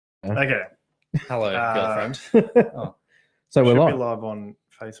Okay. Hello, girlfriend. Oh, So we're Should be live. live on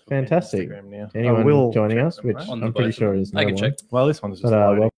Facebook Fantastic. and Instagram now. Anyone will joining check us, them, which mate. On I'm the pretty both of sure them. is I no can one. check. Well, this one's just But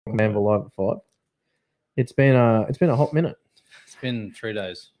loading. welcome, Amber Live at 5. It's been a hot minute. It's been 3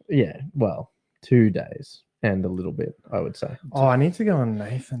 days. Yeah, well, 2 days and a little bit, I would say. Oh, I need to go on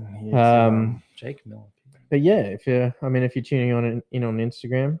Nathan here. Jake Miller. But yeah, if you're tuning in on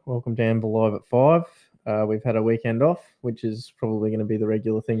Instagram, welcome to Amber Live at 5. We've had a weekend off, which is probably going to be the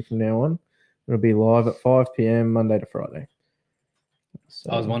regular thing from now on. It'll be live at 5 p.m. Monday to Friday. So,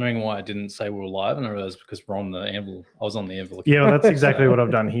 I was wondering why I didn't say we were live, and I realized because we're on the Anvil. I was on the Anvil. yeah, well, that's exactly what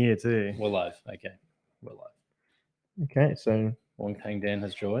I've done here too. We're live. Okay, we're live. Okay, so Wong Kang Dan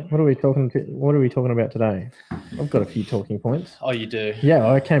has joy. what are we talking about today? I've got a few talking points. Oh, you do? Yeah,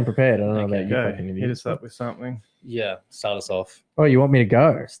 I came prepared. I don't know Okay. about you Go, fucking hit idiots. us up with something. Yeah. Start us off. Oh, you want me to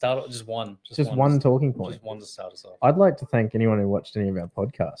go? Start just one. Just one talking point. Just one to start us off. I'd like to thank anyone who watched any of our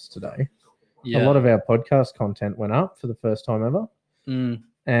podcasts today. Yeah. A lot of our podcast content went up for the first time ever. Mm.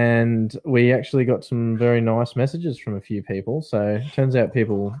 And we actually got some very nice messages from a few people. So it turns out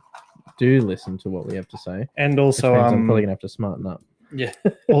people do listen to what we have to say. And Which also, means I'm probably going to have to smarten up. Yeah.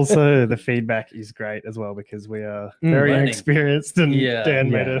 also the feedback is great as well because we are very learning. inexperienced and Yeah. Dan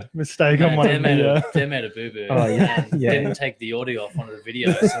made Yeah. a mistake on one of the. Dan made a boo-boo. Oh, yeah. And Yeah. didn't take the audio off one of the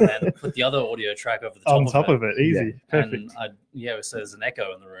videos and then put the other audio track over the top On top of it, easy, perfect. And so there's an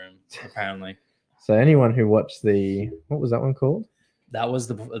echo in the room, apparently. So anyone who watched what was that one called? That was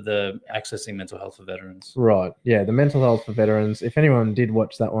the accessing mental health for veterans. Right. Yeah, the mental health for veterans. If anyone did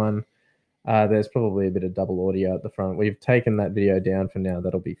watch that one, there's probably a bit of double audio at the front. We've taken that video down for now.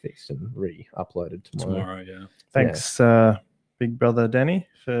 That'll be fixed and re-uploaded tomorrow. Tomorrow, yeah. Thanks, big brother Danny,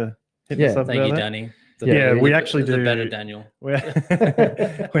 for hitting Yeah. us up Thank about you, that. Danny. Yeah, we actually the do. better Daniel.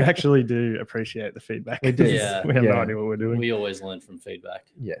 we actually do appreciate the feedback. We do. Yeah. We have no Yeah. idea what we're doing. We always learn from feedback.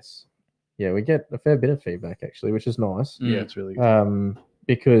 Yes. Yeah, we get a fair bit of feedback actually, which is nice. Mm. Yeah, it's really good.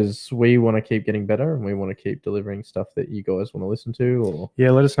 Because we want to keep getting better and we want to keep delivering stuff that you guys want to listen to. Or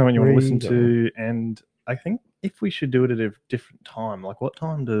Yeah, let us know what you want to listen Read to. And I think if we should do it at a different time, like what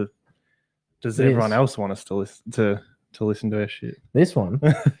time does Yes. everyone else want us to listen to listen to our shit? this one,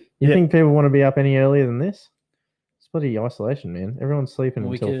 you Yeah. think people want to be up any earlier than this? It's bloody isolation, man. Everyone's sleeping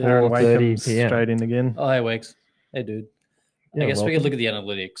We until could- Aaron 4:30 Wakeham's p.m. straight in again. Oh, hey, Wakes. Hey, dude. Yeah, I guess we welcome. could look at the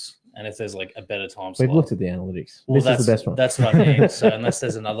analytics and if there's like a better time We've slot. looked at the analytics. Well, This that's is the best one. That's what I mean. So unless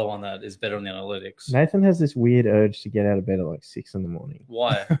there's another one that is better on the analytics. Nathan has this weird urge to get out of bed at like 6 in the morning.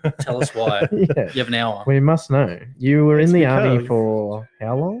 Why? Tell us why. Yeah. You have an hour. We must know. You were It's in the army because- for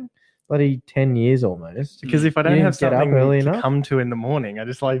how long? Bloody 10 years almost. Because if I don't You have didn't get up something early to enough? come to in the morning, I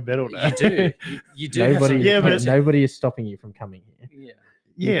just lay in bed all day. You do. You do. have Nobody, some- Yeah, but- nobody is stopping you from coming here. Yeah.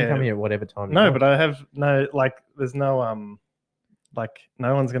 You can come Yeah. here at whatever time you No, want. but I have no there's no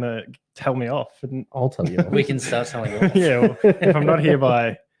no one's gonna tell me off. And I'll tell you. We can start telling you. off. yeah, well, if I'm not here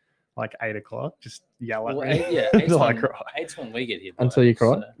by like 8:00, just yell at Well, me. yeah, Until I eight's cry. when we get here. Until you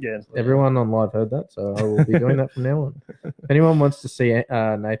cry? so- Yeah. Everyone on live heard that, so I will be doing that from now on. If anyone wants to see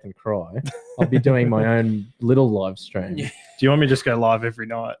Nathan cry, I'll be doing my own little live stream Yeah. Do you want me to just go live every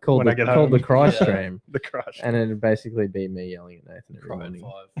night called, when the, I get called home? the Cry Yeah. Stream, The crush. and it'd basically be me yelling at Nathan every Cry at morning.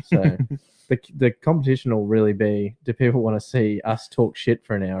 5. So the competition will really be: do people want to see us talk shit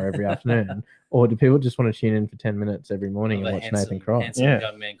for an hour every afternoon, or do people just want to tune in for 10 minutes every morning and The watch Nathan cry? handsome Yeah.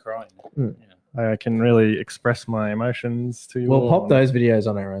 young man crying. Mm. Yeah. I can really express my emotions to you. We'll all pop on- those videos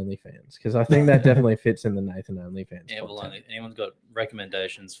on our OnlyFans because I think that definitely fits in the Nathan OnlyFans. Yeah, well, content. anyone's got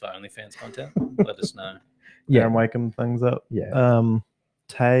recommendations for OnlyFans content? Let us know. Yeah. Aaron Wakem thumbs up. Yeah.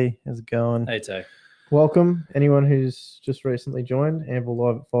 Tay, how's it going? Hey, Tay. Welcome, anyone who's just recently joined Amble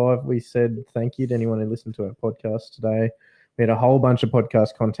Live at 5. We said thank you to anyone who listened to our podcast today. We had a whole bunch of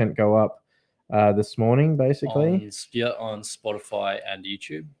podcast content go up this morning, basically. On Spotify and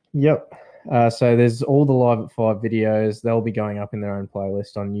YouTube. Yep. So there's all the Live at 5 videos. They'll be going up in their own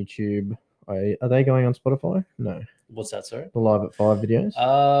playlist on YouTube. Are they going on Spotify? No. What's that, sorry? The Live at 5 videos?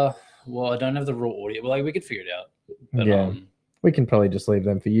 Well, I don't have the raw audio. Well, we could figure it out. But, Yeah. We can probably just leave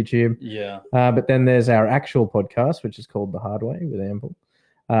them for YouTube. yeah. But then there's our actual podcast, which is called The Hard Way with Amble.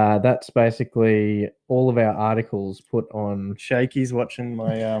 That's basically all of our articles put on. Shaky's watching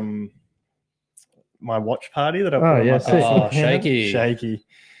my my watch party that I put Oh, on yeah, my sick. Facebook. Oh, shaky. Shaky.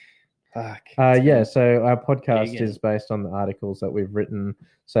 Fuck. Yeah, so our podcast Vegan. is based on the articles that we've written.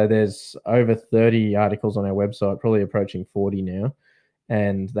 So there's over 30 articles on our website, probably approaching 40 now,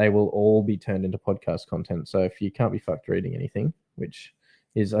 and they will all be turned into podcast content. So if you can't be fucked reading anything, which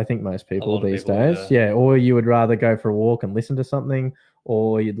is I think most people lot of these people, days, yeah, or you would rather go for a walk and listen to something,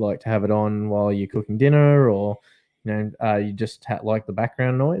 or you'd like to have it on while you're cooking dinner, or you just like the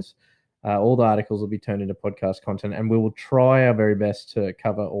background noise. All the articles will be turned into podcast content, and we will try our very best to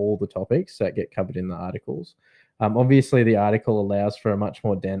cover all the topics that get covered in the articles. Obviously, the article allows for a much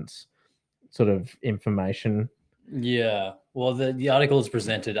more dense sort of information. Yeah. Well, the article is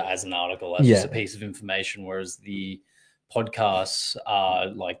presented as an article, as just a piece of information, whereas the podcasts are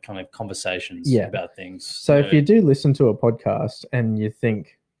like kind of conversations about things. So if you do listen to a podcast and you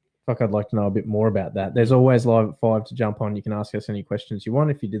think, fuck, I'd like to know a bit more about that, there's always Live at 5 to jump on. You can ask us any questions you want.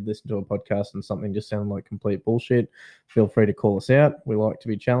 If you did listen to a podcast and something just sounded like complete bullshit, feel free to call us out. We like to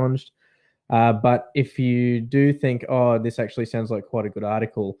be challenged. But if you do think, oh, this actually sounds like quite a good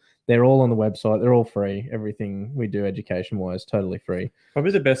article, they're all on the website. They're all free. Everything we do education-wise, totally free.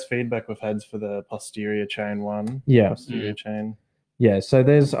 Probably the best feedback we've had for the posterior chain one. Yeah. Posterior chain. Yeah. So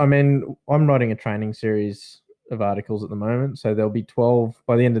I'm writing a training series of articles at the moment. So there'll be 12,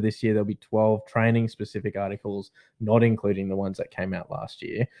 by the end of this year, there'll be 12 training-specific articles, not including the ones that came out last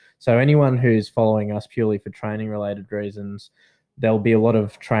year. So anyone who's following us purely for training-related reasons, there'll be a lot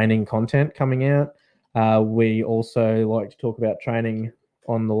of training content coming out. We also like to talk about training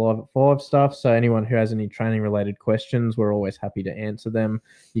on the Live at 5 stuff. So anyone who has any training related questions, we're always happy to answer them.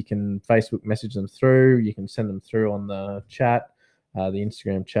 You can Facebook message them through. You can send them through on the chat, the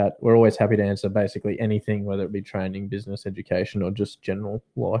Instagram chat. We're always happy to answer basically anything, whether it be training, business, education, or just general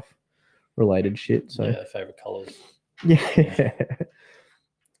life related shit. So favorite colors. Yeah.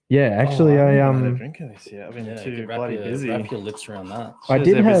 Yeah, actually, I haven't had a drink of this yet. I've been too bloody busy. Wrap your lips around that. I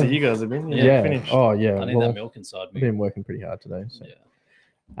did how have. busy you guys have been. Finished. Oh yeah. I need that milk inside me. I've been working pretty hard today. So.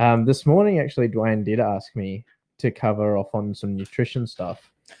 Yeah. This morning, actually, Dwayne did ask me to cover off on some nutrition stuff.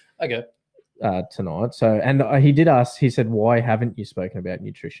 Okay. Tonight. So, and he did ask. He said, "Why haven't you spoken about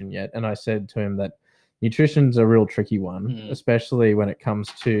nutrition yet?" And I said to him that nutrition's a real tricky one, especially when it comes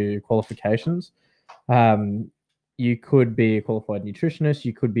to qualifications. You could be a qualified nutritionist.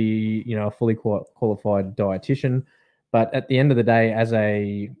 You could be, a fully qualified dietitian. But at the end of the day, as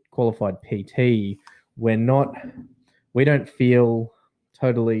a qualified PT, we don't feel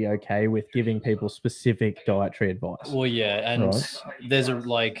totally okay with giving people specific dietary advice. Well, yeah. And there's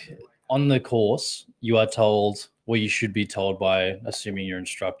on the course, you are told, well, you should be told by, assuming your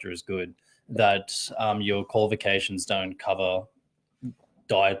instructor is good, that your qualifications don't cover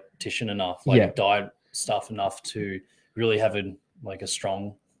dietitian enough, diet stuff enough to really have a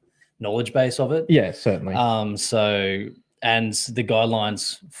strong knowledge base of it. Yeah, certainly. And the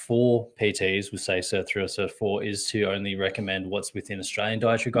guidelines for PTs, we say Cert 3 or Cert 4, is to only recommend what's within Australian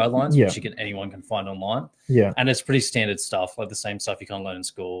dietary guidelines, which anyone can find online. Yeah. And it's pretty standard stuff, like the same stuff you can learn in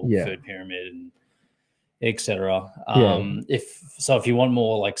school, food pyramid and etc. If you want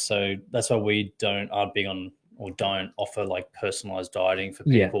more, so that's why we aren't big on or don't offer personalized dieting for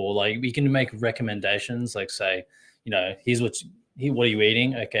people. We can make recommendations, say, here's what are you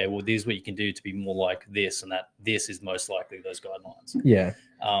eating? Okay, well, this is what you can do to be more like this, and that this is most likely those guidelines. Yeah.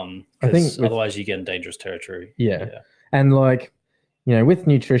 I think otherwise you get in dangerous territory. Yeah. And with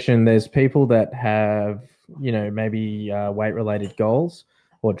nutrition, there's people that have, maybe weight related goals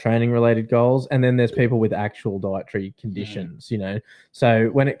or training related goals. And then there's people with actual dietary conditions, So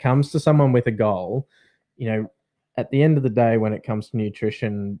when it comes to someone with a goal, at the end of the day, when it comes to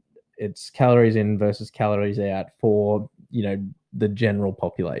nutrition, it's calories in versus calories out for, the general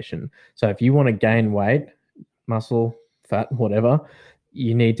population. So if you want to gain weight, muscle, fat, whatever,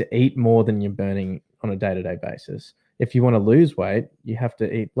 you need to eat more than you're burning on a day-to-day basis. If you want to lose weight, you have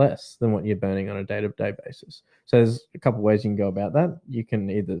to eat less than what you're burning on a day-to-day basis. So there's a couple of ways you can go about that. You can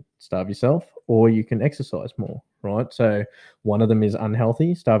either starve yourself or you can exercise more, right? So one of them is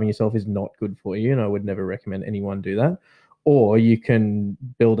unhealthy. Starving yourself is not good for you, and I would never recommend anyone do that. Or you can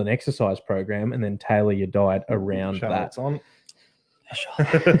build an exercise program and then tailor your diet around that.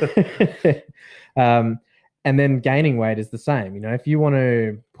 And then gaining weight is the same. If you want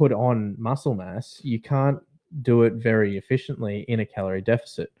to put on muscle mass, you can't do it very efficiently in a calorie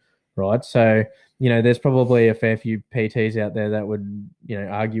deficit, right? So, there's probably a fair few PTs out there that would,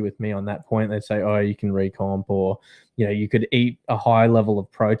 argue with me on that point. They'd say, oh, you can recomp, or, you could eat a high level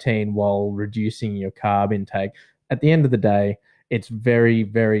of protein while reducing your carb intake. At the end of the day, it's very,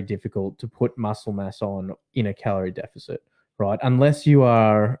 very difficult to put muscle mass on in a calorie deficit, right? Unless you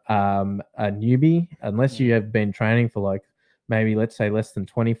are a newbie, unless you have been training for maybe, let's say, less than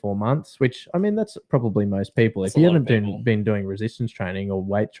 24 months, which, that's probably most people. If you haven't been doing resistance training or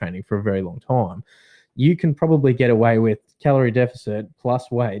weight training for a very long time, you can probably get away with calorie deficit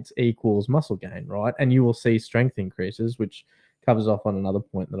plus weights equals muscle gain, right? And you will see strength increases, which covers off on another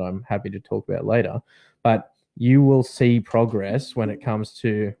point that I'm happy to talk about later. But you will see progress when it comes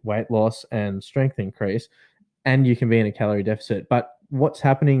to weight loss and strength increase and you can be in a calorie deficit. But what's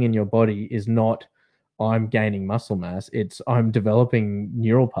happening in your body is not I'm gaining muscle mass. It's I'm developing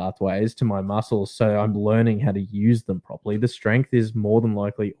neural pathways to my muscles, so I'm learning how to use them properly. The strength is more than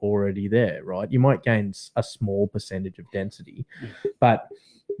likely already there, right? You might gain a small percentage of density, but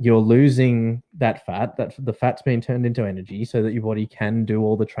you're losing that fat, that the fat's being turned into energy so that your body can do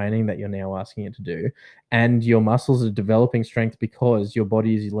all the training that you're now asking it to do. And your muscles are developing strength because your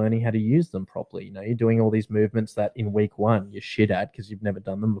body is learning how to use them properly. You know, you're doing all these movements that in week 1 you're shit at because you've never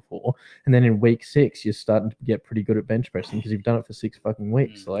done them before. And then in week 6, you're starting to get pretty good at bench pressing because you've done it for 6 fucking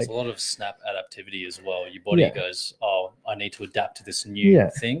weeks. There's a lot of snap adaptivity as well. Your body goes, oh, I need to adapt to this new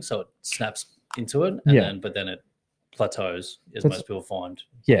thing. So it snaps into it. And then it plateaus, as most people find.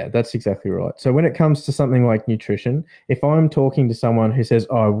 Yeah, that's exactly right. So when it comes to something like nutrition, if I'm talking to someone who says,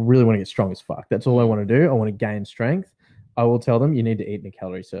 oh, I really want to get strong as fuck, that's all I want to do, I want to gain strength, I will tell them you need to eat in a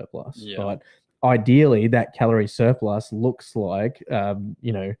calorie surplus. Right? Ideally, that calorie surplus looks like,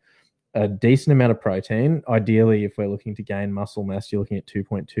 you know, a decent amount of protein. Ideally, if we're looking to gain muscle mass, you're looking at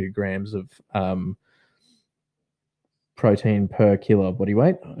 2.2 grams of protein per kilo of body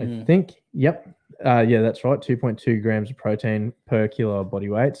weight. I think. Yep. Yeah, that's right. 2.2 grams of protein per kilo of body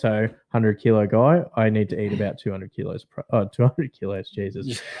weight. So 100 kilo guy, I need to eat about 200 kilos. 200 kilos,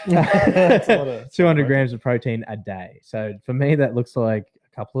 Jesus. 200 grams of protein a day. So for me, that looks like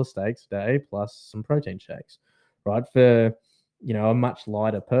a couple of steaks a day plus some protein shakes, right? For, you know, a much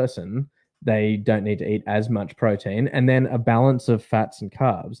lighter person, they don't need to eat as much protein, and then a balance of fats and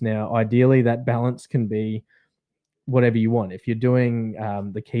carbs. Now, ideally, that balance can be whatever you want. If you're doing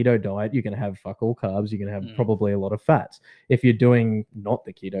the keto diet, you're going to have fuck all carbs. You're going to have probably a lot of fats. If you're doing not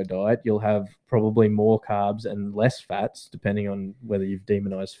the keto diet, you'll have probably more carbs and less fats, depending on whether you've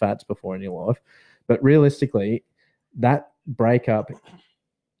demonized fats before in your life. But realistically, that breakup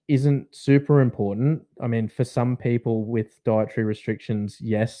isn't super important. I mean, for some people with dietary restrictions,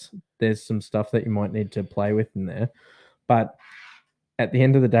 yes, there's some stuff that you might need to play with in there. But at the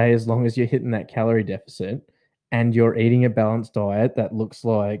end of the day, as long as you're hitting that calorie deficit, and you're eating a balanced diet that looks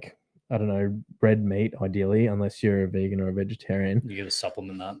like, I don't know, red meat, ideally, unless you're a vegan or a vegetarian. You got to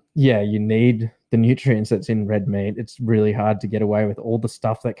supplement that. Yeah, you need the nutrients that's in red meat. It's really hard to get away with all the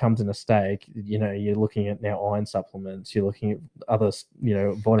stuff that comes in a steak. You know, you're looking at now iron supplements. You're looking at other, you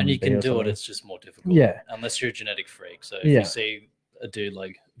know, vitamin And you B can or do something. It's just more difficult. Yeah. Unless you're a genetic freak. So if you see a dude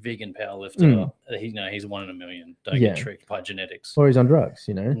like vegan powerlifter, he's 1 in a million. Don't get tricked by genetics. Or he's on drugs,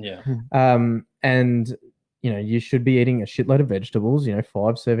 you know? Yeah. And you know, you should be eating a shitload of vegetables, you know,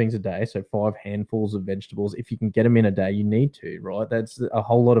 5 servings a day. So 5 handfuls of vegetables. If you can get them in a day, you need to, right? That's a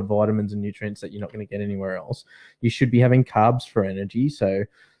whole lot of vitamins and nutrients that you're not going to get anywhere else. You should be having carbs for energy. So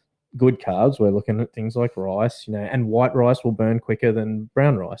good carbs, we're looking at things like rice, you know, and white rice will burn quicker than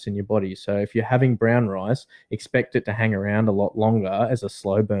brown rice in your body. So if you're having brown rice, expect it to hang around a lot longer as a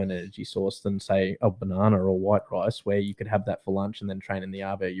slow burn energy source than, say, a banana or white rice, where you could have that for lunch and then train in the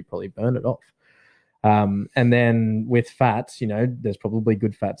RV, you probably burn it off. And then with fats, you know, there's probably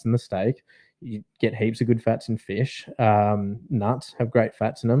good fats in the steak. You get heaps of good fats in fish. Nuts have great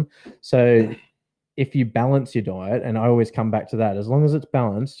fats in them. So if you balance your diet, and I always come back to that, as long as it's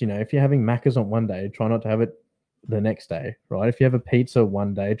balanced, you know, if you're having Macca's on one day, try not to have it the next day, right? If you have a pizza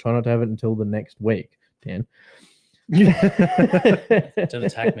one day, try not to have it until the next week, Dan. Don't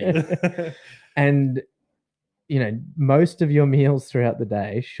attack me. And, you know, most of your meals throughout the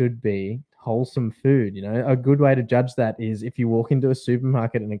day should be wholesome food. You know, a good way to judge that is if you walk into a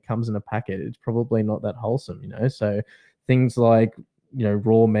supermarket and it comes in a packet, it's probably not that wholesome, you know. So things like, you know,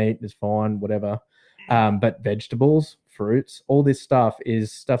 raw meat is fine, whatever. But vegetables, fruits, all this stuff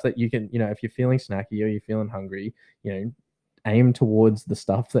is stuff that you can, you know, if you're feeling snacky or you're feeling hungry, you know, aim towards the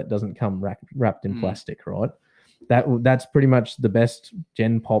stuff that doesn't come wrapped in plastic, right? That's pretty much the best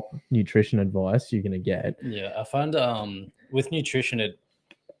Gen Pop nutrition advice you're going to get. Yeah, I find with nutrition, it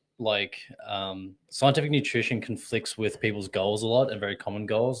scientific nutrition conflicts with people's goals a lot, and very common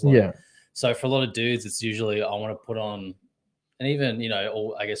goals. So for a lot of dudes, it's usually I want to put on, and even, you know,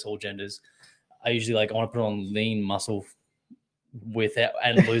 all genders, I usually I want to put on lean muscle without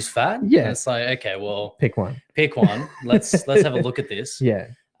and lose fat. Yeah, and it's like, okay, well, pick one. Let's have a look at this. Yeah.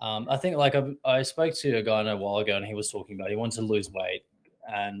 I think I spoke to a guy a while ago, and he was talking about he wanted to lose weight,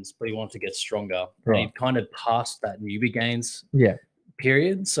 but he wanted to get stronger. Right. And he kind of passed that newbie gains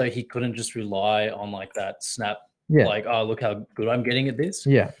period, so he couldn't just rely on that snap. Yeah. Like, oh, look how good I'm getting at this.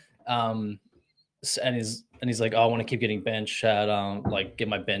 Yeah. And he's like, oh, I want to keep getting bench at get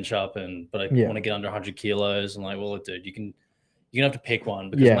my bench up, but I want to get under 100 kilos. And well, dude, you're gonna have to pick one,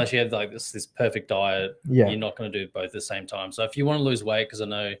 because unless you have this perfect diet, you're not going to do both at the same time. So if you want to lose weight, because I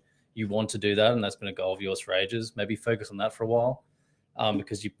know you want to do that and that's been a goal of yours for ages, maybe focus on that for a while,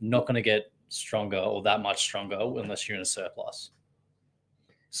 because you're not going to get stronger or that much stronger unless you're in a surplus.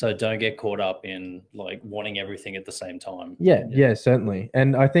 So don't get caught up in like wanting everything at the same time. Yeah, certainly.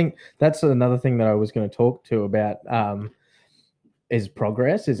 And I think that's another thing that I was going to talk to about is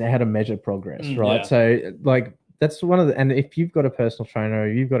progress, is how to measure progress, right? Yeah. So like that's one of the, and if you've got a personal trainer or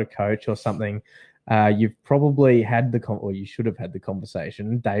you've got a coach or something, you've probably had or you should have had the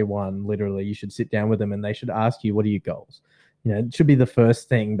conversation day one. Literally, you should sit down with them and they should ask you, what are your goals? You know, it should be the first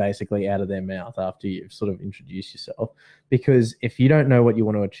thing basically out of their mouth after you've sort of introduced yourself, because if you don't know what you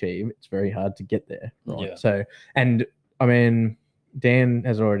want to achieve, it's very hard to get there, right? Yeah. So, and I mean, Dan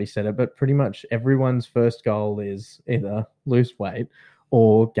has already said it, but pretty much everyone's first goal is either lose weight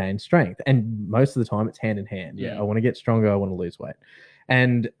or gain strength. And most of the time it's hand in hand. Yeah, I want to get stronger, I want to lose weight.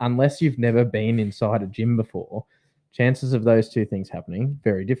 And unless you've never been inside a gym before, chances of those two things happening,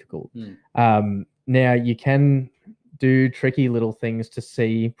 very difficult. Now you can do tricky little things to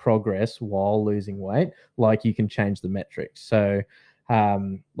see progress while losing weight, like you can change the metrics. So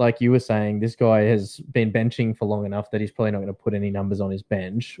like you were saying, this guy has been benching for long enough that he's probably not going to put any numbers on his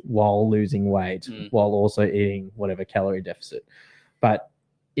bench while losing weight, while also eating whatever calorie deficit. But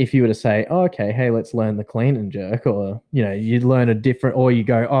if you were to say, oh, okay, hey, let's learn the clean and jerk, or, you know, you'd learn a different, or you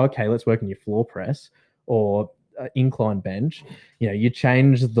go, oh, okay, let's work on your floor press or incline bench, you know, you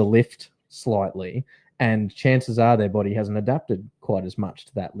change the lift slightly, and chances are their body hasn't adapted quite as much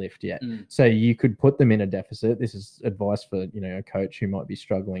to that lift yet. So you could put them in a deficit. This is advice for, you know, a coach who might be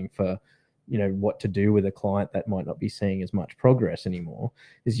struggling for, you know, what to do with a client that might not be seeing as much progress anymore,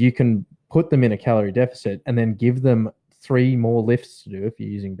 is you can put them in a calorie deficit and then give them 3 more lifts to do. If you're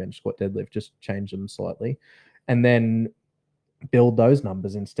using bench, squat, deadlift, just change them slightly and then build those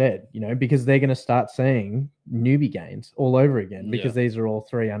numbers instead, you know, because they're going to start seeing newbie gains all over again, because these are all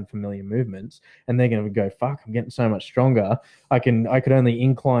 3 unfamiliar movements, and they're going to go, fuck, I'm getting so much stronger. I could only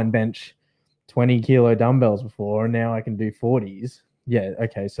incline bench 20 kilo dumbbells before, and now I can do 40s. Yeah.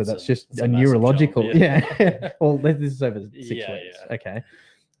 Okay. So that's just a neurological. Jump, yeah. Well, this is over 6 weeks. Yeah. Okay.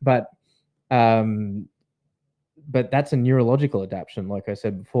 But that's a neurological adaptation. Like I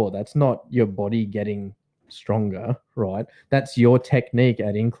said before, that's not your body getting stronger, right? That's your technique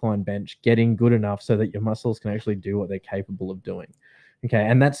at incline bench getting good enough so that your muscles can actually do what they're capable of doing. Okay.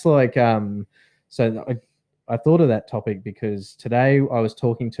 And that's like, so I thought of that topic because today I was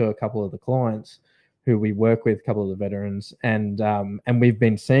talking to a couple of the clients who we work with, a couple of the veterans, and we've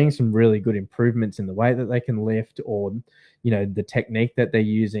been seeing some really good improvements in the weight that they can lift, or, you know, the technique that they're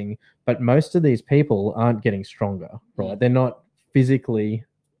using. But most of these people aren't getting stronger, right? They're not physically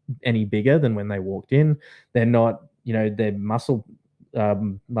any bigger than when they walked in. They're not, you know, their muscle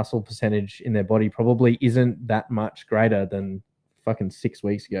percentage in their body probably isn't that much greater than fucking 6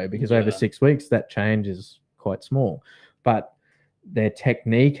 weeks ago, because over 6 weeks that change is quite small. But their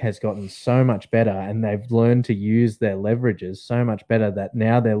technique has gotten so much better, and they've learned to use their leverages so much better that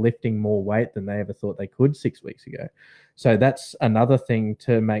now they're lifting more weight than they ever thought they could 6 weeks ago. So that's another thing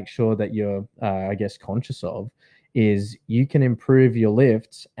to make sure that you're, I guess, conscious of, is you can improve your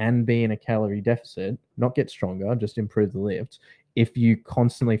lifts and be in a calorie deficit, not get stronger, just improve the lifts, if you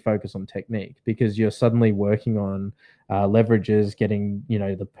constantly focus on technique, because you're suddenly working on leverages, getting, you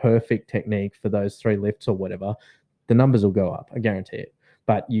know, the perfect technique for those 3 lifts or whatever. The numbers will go up, I guarantee it.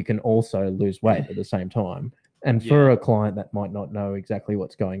 But you can also lose weight at the same time. And for a client that might not know exactly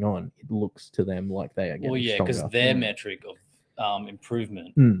what's going on, it looks to them like they are getting stronger. Because their metric of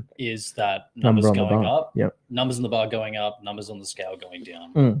improvement is that numbers going up, numbers on the bar going up, numbers on the scale going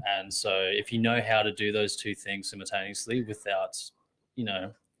down. And so if you know how to do those 2 things simultaneously without, you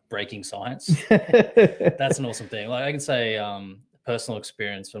know, breaking science, that's an awesome thing. Like I can say personal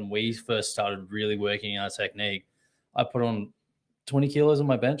experience, when we first started really working our technique, I put on 20 kilos on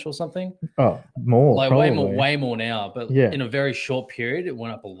my bench or something. Oh, more. Like way more now. But in a very short period, it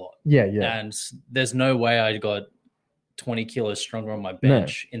went up a lot. Yeah. And there's no way I got 20 kilos stronger on my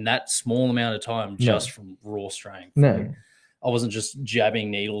bench in that small amount of time just from raw strength. No. I wasn't just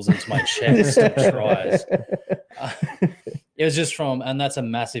jabbing needles into my chest and tries. It was just and that's a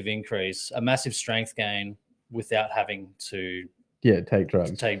massive increase, a massive strength gain without having to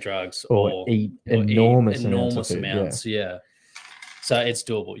take drugs or eat enormous amounts. Yeah. So it's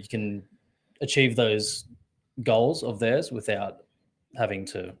doable. You can achieve those goals of theirs without having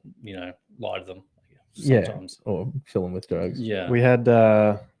to, you know, lie to them. Sometimes. Or fill them with drugs. Yeah. We had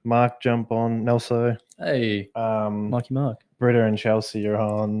Mark jump on, Nelso. Hey, Marky Mark. Britta and Chelsea are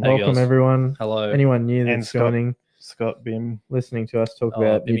on. Hey, welcome, everyone. Hello. Anyone new that's joining, Scott Bim, listening to us talk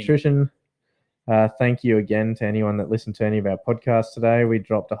about nutrition. Thank you again to anyone that listened to any of our podcasts today. We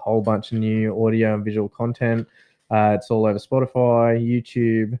dropped a whole bunch of new audio and visual content. It's all over Spotify,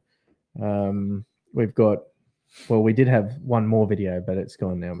 YouTube. We did have one more video, but it's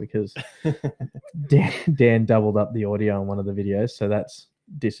gone now because Dan doubled up the audio on one of the videos, so that's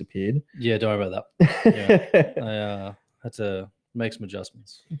disappeared. Yeah, don't worry about that. Yeah, I had to make some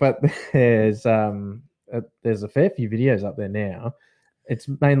adjustments. But there's a fair few videos up there now. It's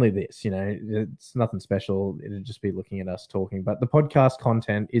mainly this, it's nothing special. It'll just be looking at us talking. But the podcast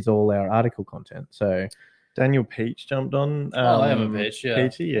content is all our article content. So Daniel Peach jumped on. I am a Peach, yeah.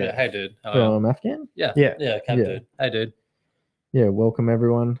 Peachy, yeah. Hey, dude. From Afghan? Yeah, Cap dude. Hey, dude. Yeah, welcome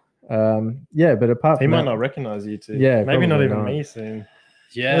everyone. But apart from he might not recognize you too. Yeah, maybe not even me soon.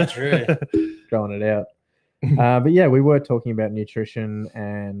 Yeah, true. Throwing it out. But yeah, we were talking about nutrition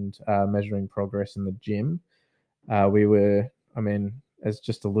and measuring progress in the gym. As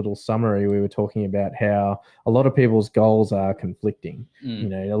just a little summary, we were talking about how a lot of people's goals are conflicting.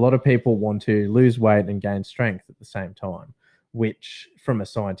 A lot of people want to lose weight and gain strength at the same time, which from a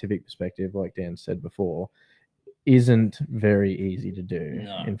scientific perspective, like Dan said before, isn't very easy to do.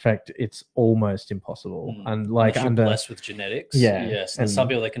 No. In fact, it's almost impossible. And blessed with genetics. Yes. And some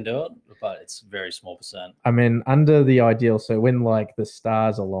people that can do it, but it's very small percent. Under the ideal, so when like the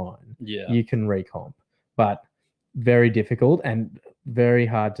stars align, you can recomp, but very difficult and very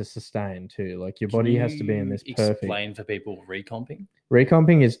hard to sustain too. Like your body has to be in this perfect. Explain for people recomping.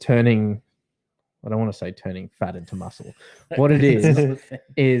 Recomping is turning. I don't want to say turning fat into muscle. What it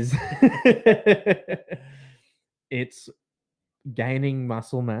is it's gaining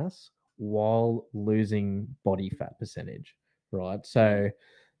muscle mass while losing body fat percentage, right? So,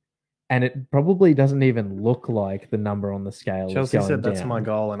 and it probably doesn't even look like the number on the scale. Chelsea is going said that's down. my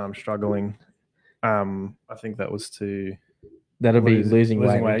goal, and I'm struggling. I think that was to. That'll be losing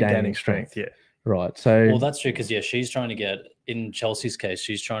weight and gaining strength. Yeah. Right. So. Well, that's true because she's trying to get, in Chelsea's case,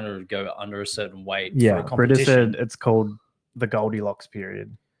 she's trying to go under a certain weight. Yeah. For a competition. Britta said it's called the Goldilocks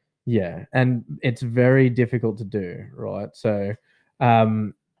period. Yeah, and it's very difficult to do, right? So,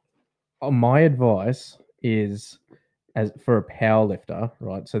 my advice is, as for a power lifter,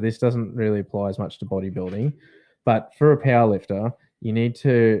 right? So this doesn't really apply as much to bodybuilding, but for a power lifter, you need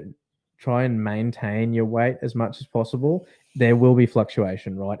to try and maintain your weight as much as possible. There will be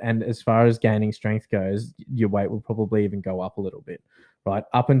fluctuation, right? And as far as gaining strength goes, your weight will probably even go up a little bit, right?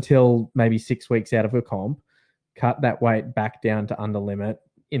 Up until maybe 6 weeks out of a comp, cut that weight back down to under limit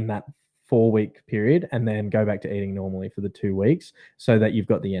in that 4-week period, and then go back to eating normally for the 2 weeks so that you've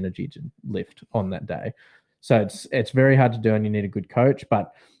got the energy to lift on that day. So it's very hard to do, and you need a good coach,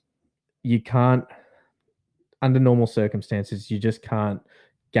 but you can't, under normal circumstances, you just can't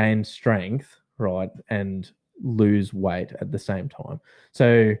gain strength, right, and lose weight at the same time.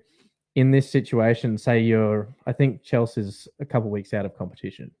 So in this situation, say I think Chelsea's a couple of weeks out of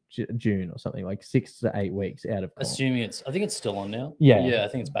competition, June or something, like 6 to 8 weeks out of comp. Assuming I think it's still on now. Yeah, I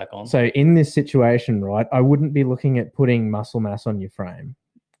think it's back on. So in this situation, right, I wouldn't be looking at putting muscle mass on your frame.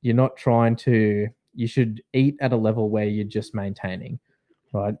 You're not trying to, you should eat at a level where you're just maintaining,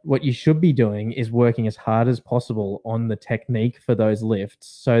 right? What you should be doing is working as hard as possible on the technique for those lifts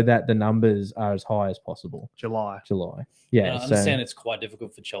so that the numbers are as high as possible. July. Yeah. I understand it's quite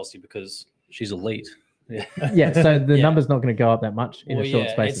difficult for Chelsea because she's elite. Yeah. So the number's not going to go up that much in a short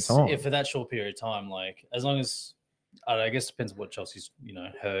space of time. Yeah, for that short period of time, like as long as, I guess it depends on what Chelsea's,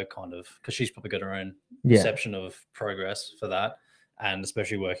 her kind of, because she's probably got her own perception of progress for that. And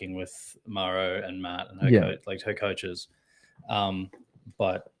especially working with Maro and Matt and her her coaches.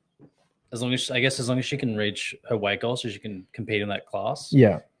 But as long as she can reach her weight goal, so she can compete in that class,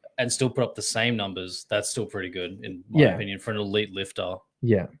 and still put up the same numbers, that's still pretty good in my opinion for an elite lifter.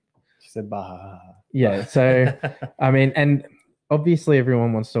 Yeah, she said, "Bah." Yeah, so and obviously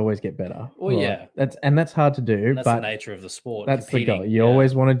everyone wants to always get better. Well, right? That's hard to do. And that's but the nature of the sport. That's competing. The goal. You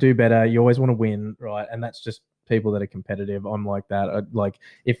always want to do better. You always want to win, right? And that's just people that are competitive. I'm like that. Like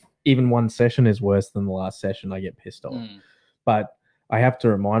if even one session is worse than the last session, I get pissed off. But I have to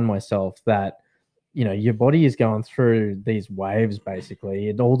remind myself that, your body is going through these waves, basically.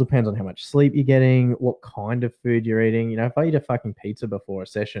 It all depends on how much sleep you're getting, what kind of food you're eating. If I eat a fucking pizza before a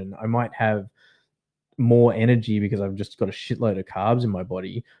session, I might have more energy because I've just got a shitload of carbs in my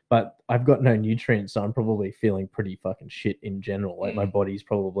body, but I've got no nutrients, so I'm probably feeling pretty fucking shit in general. Like my body's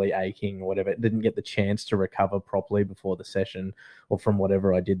probably aching or whatever. It didn't get the chance to recover properly before the session or from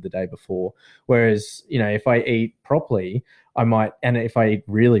whatever I did the day before. Whereas, if I eat properly, I might, and if I eat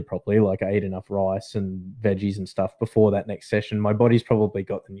really properly, like I eat enough rice and veggies and stuff before that next session, my body's probably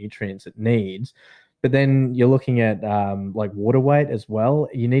got the nutrients it needs But then you're looking at like water weight as well.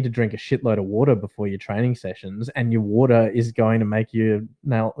 You need to drink a shitload of water before your training sessions, and your water is going to make your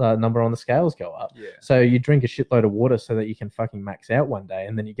number on the scales go up. Yeah. So you drink a shitload of water so that you can fucking max out one day,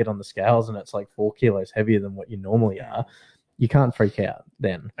 and then you get on the scales and it's like 4 kilos heavier than what you normally are. You can't freak out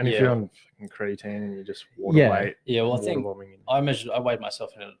then. And if you're on fucking creatine and you just water weight, well, I think I weighed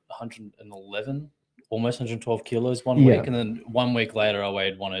myself in at 111, almost 112 kilos one week, and then 1 week later I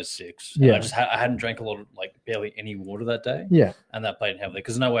weighed 106. Yeah, I hadn't drank a lot of barely any water that day. Yeah, and that played heavily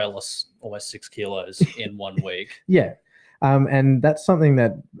because no way I lost almost 6 kilos in 1 week. Yeah, and that's something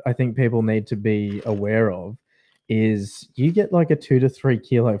that I think people need to be aware of. Is you get like a 2 to 3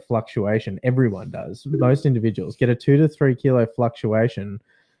 kilo fluctuation. Everyone does. Most individuals get a 2 to 3 kilo fluctuation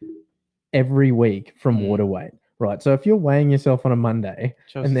every week from water weight, right? So if you're weighing yourself on a Monday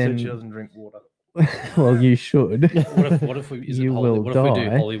and then she doesn't drink water, well, you should. What if we do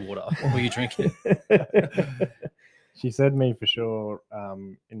holy water? Will you drink it? She said me for sure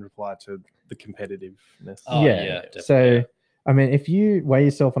in reply to the competitiveness. Oh, yeah. So, I mean, if you weigh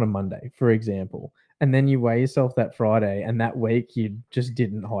yourself on a Monday, for example, and then you weigh yourself that Friday, and that week you just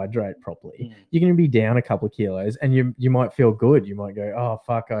didn't hydrate properly, you're going to be down a couple of kilos, and you might feel good. You might go, oh,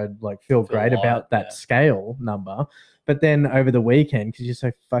 fuck, I feel great about that scale number. But then over the weekend, because you're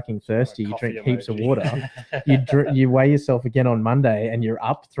so fucking thirsty, you drink heaps of water. You weigh yourself again on Monday, and you're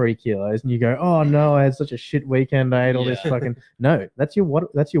up 3 kilos, and you go, "Oh no, I had such a shit weekend. I ate all this fucking." No, that's your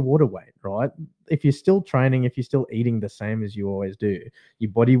water weight, right? If you're still training, if you're still eating the same as you always do,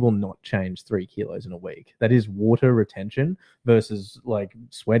 your body will not change 3 kilos in a week. That is water retention versus like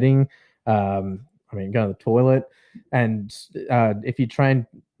sweating. Going to the toilet, and if you train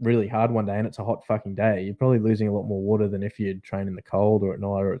really hard one day and it's a hot fucking day, you're probably losing a lot more water than if you train in the cold or at night,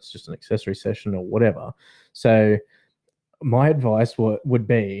 or it's just an accessory session or whatever. So my advice would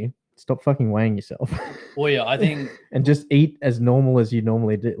be stop fucking weighing yourself. Well, yeah, I think and just eat as normal as you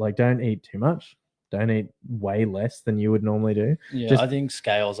normally do. Like, don't eat too much. Don't eat way less than you would normally do. Yeah, I think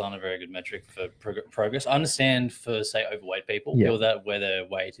scales aren't a very good metric for progress. I understand for, say, overweight people, people that where their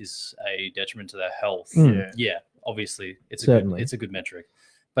weight is a detriment to their health. Yeah, obviously it's a good metric.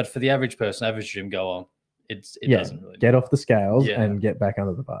 But for the average person, average gym goer, it doesn't really get off the scales and get back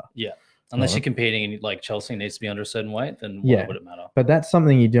under the bar. Yeah. Unless you're competing and like Chelsea needs to be under a certain weight, then why would it matter? But that's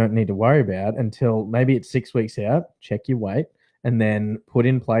something you don't need to worry about until maybe it's 6 weeks out. Check your weight and then put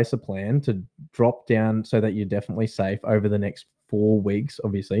in place a plan to drop down so that you're definitely safe over the next 4 weeks.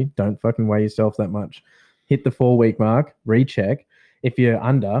 Obviously, don't fucking weigh yourself that much. Hit the 4-week mark, recheck. If you're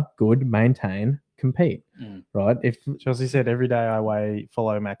under, good, maintain, compete. Right? If Chelsea said every day I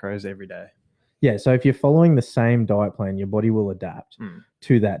follow macros every day. Yeah, so if you're following the same diet plan, your body will adapt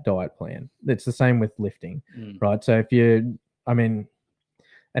to that diet plan. It's the same with lifting, right? So if an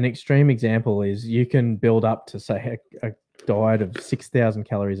extreme example is you can build up to, say, a diet of 6,000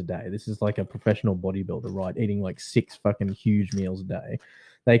 calories a day. This is like a professional bodybuilder, right? Eating like 6 fucking huge meals a day.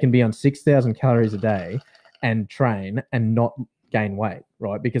 They can be on 6,000 calories a day and train and not gain weight,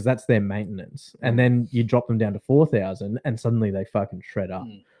 right? Because that's their maintenance. And then you drop them down to 4,000 and suddenly they fucking shred up.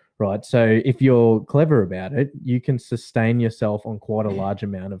 Right. So if you're clever about it, you can sustain yourself on quite a large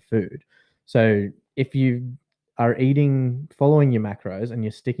amount of food. So if you are following your macros and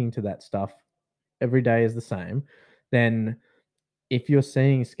you're sticking to that stuff, every day is the same, then if you're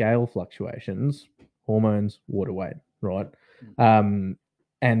seeing scale fluctuations, hormones, water weight, right? And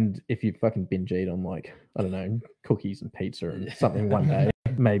if you fucking binge eat on like, I don't know, cookies and pizza and something one day,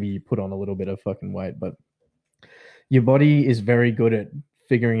 maybe you put on a little bit of fucking weight, but your body is very good at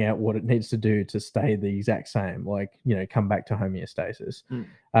figuring out what it needs to do to stay the exact same, like, come back to homeostasis.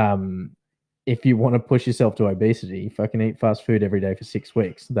 If you want to push yourself to obesity, fucking eat fast food every day for 6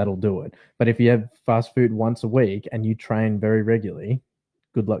 weeks. That'll do it. But if you have fast food once a week and you train very regularly,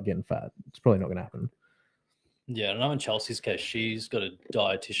 good luck getting fat. It's probably not going to happen. Yeah, I know in Chelsea's case, she's got a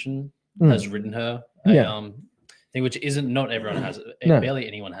dietitian has written her a thing, which not everyone has it. No. Barely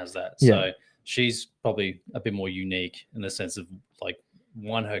anyone has that. So she's probably a bit more unique in the sense of like,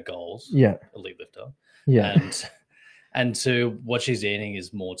 one, her goals, elite lifter, and two, what she's eating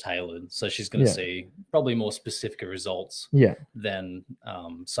is more tailored, so she's going to see probably more specific results than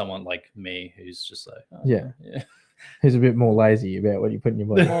someone like me who's just like who's a bit more lazy about what you put in your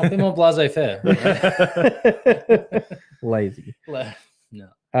body. A bit more blasé-faire. Lazy. No.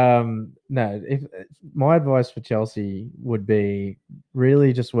 No. If my advice for Chelsea would be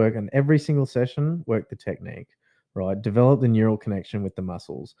really just work on every single session, work the technique. Right, develop the neural connection with the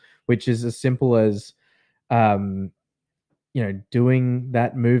muscles, which is as simple as, doing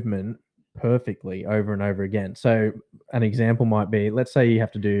that movement perfectly over and over again. So an example might be, let's say you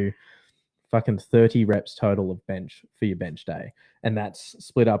have to do fucking 30 reps total of bench for your bench day. And that's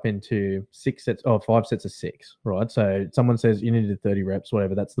split up into 5 sets of 6, right? So someone says you need to do 30 reps,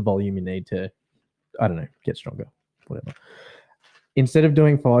 whatever. That's the volume you need to, I don't know, get stronger, whatever. Instead of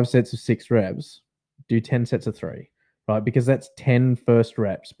doing 5 sets of 6 reps, do 10 sets of 3, right? Because that's 10 first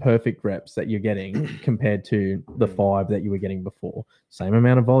reps, perfect reps that you're getting compared to the 5 that you were getting before. Same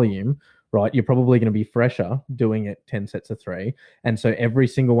amount of volume, right? You're probably going to be fresher doing it 10 sets of 3. And so every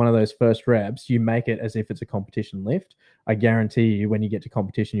single one of those first reps, you make it as if it's a competition lift. I guarantee you when you get to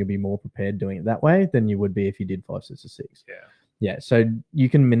competition, you'll be more prepared doing it that way than you would be if you did 5 sets of 6. Yeah. So you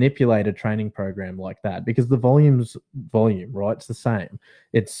can manipulate a training program like that because the volume's volume, right? It's the same.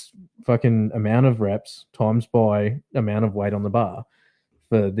 It's fucking amount of reps times by amount of weight on the bar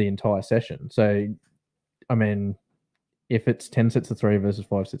for the entire session. So, I mean, if it's 10 sets of 3 versus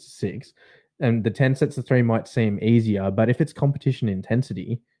 5 sets of 6, and the 10 sets of 3 might seem easier, but if it's competition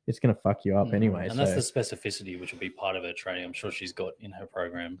intensity, it's going to fuck you up anyway. And that's the specificity, which will be part of her training. I'm sure she's got in her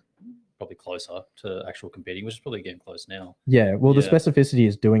program probably closer to actual competing, which is probably getting close now. Yeah, well, the specificity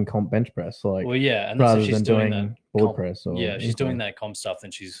is doing comp bench press, like, well, yeah, and rather she's than doing board press. Or she's doing that comp stuff,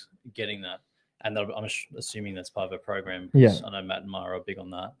 then she's getting that, and I'm assuming that's part of her program. Yeah, I know Matt and Mara are big on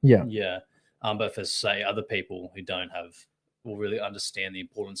that. Yeah. But for say other people who don't have, will really understand the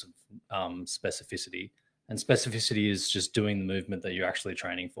importance of specificity. And specificity is just doing the movement that you're actually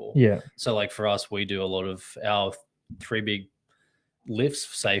training for. Yeah. So like for us, we do a lot of our 3 big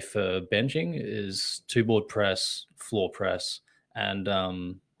lifts, say for benching, is 2 board press, floor press, and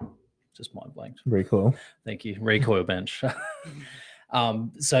just mind blanked. Recoil. Thank you. Recoil bench.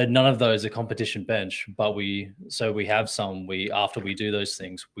 So none of those are competition bench, but we have some, after we do those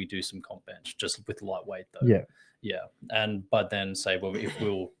things, we do some comp bench just with lightweight though. Yeah. But then say, well, if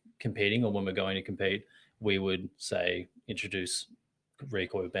we're competing or when we're going to compete, we would say introduce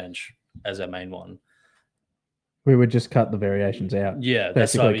recoil bench as our main one. We would just cut the variations out. Yeah,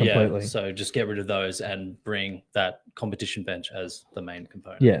 basically completely. Yeah. So just get rid of those and bring that competition bench as the main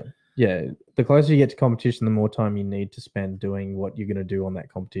component. Yeah. The closer you get to competition, the more time you need to spend doing what you're going to do on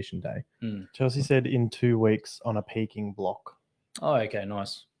that competition day. Chelsea said in 2 weeks on a peaking block. Oh, okay,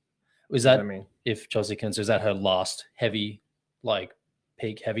 nice. Was that, if Chelsea can, so is that her last heavy, like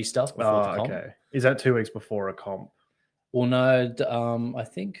peak heavy stuff before the comp? Okay. Is that 2 weeks before a comp? Well, no, I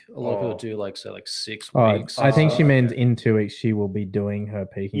think a lot of people do like 6 weeks. I think she means in 2 weeks she will be doing her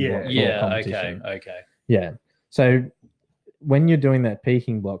peaking block for competition. Okay. Yeah. So when you're doing that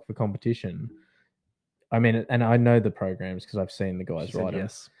peaking block for competition, I mean, and I know the programs because I've seen the guys write them.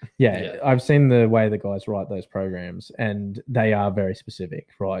 Yes. Yeah, I've seen the way the guys write those programs, and they are very specific,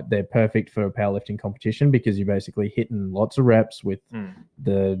 right? They're perfect for powerlifting competition because you're basically hitting lots of reps with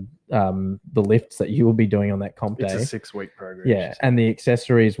the lifts that you will be doing on that comp day. It's a 6-week program. Yeah, and the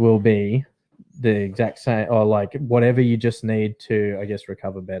accessories will be the exact same, or like whatever you just need to, I guess,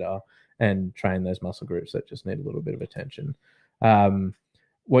 recover better and train those muscle groups that just need a little bit of attention.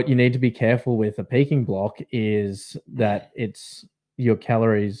 What you need to be careful with a peaking block is that your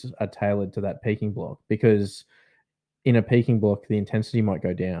calories are tailored to that peaking block, because in a peaking block, the intensity might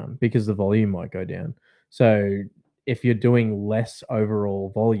go down because the volume might go down. So if you're doing less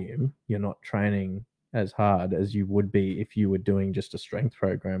overall volume, you're not training as hard as you would be if you were doing just a strength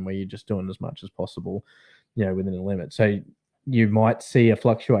program where you're just doing as much as possible, within a limit. So you might see a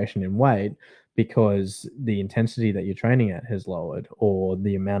fluctuation in weight because the intensity that you're training at has lowered, or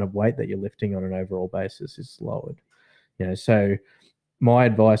the amount of weight that you're lifting on an overall basis is lowered. So my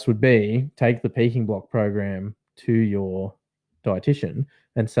advice would be take the peaking block program to your dietitian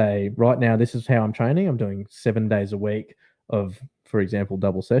and say, right now, this is how I'm training. I'm doing 7 days a week of, for example,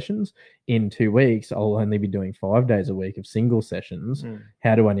 double sessions. In 2 weeks, I'll only be doing 5 days a week of single sessions.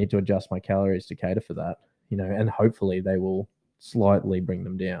 How do I need to adjust my calories to cater for that? And hopefully they will slightly bring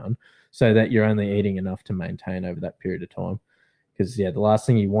them down so that you're only eating enough to maintain over that period of time. Because the last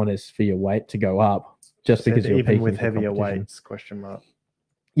thing you want is for your weight to go up just because you're even with heavier weights, ?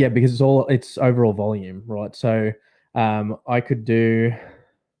 Yeah, because it's overall volume, right? So I could do,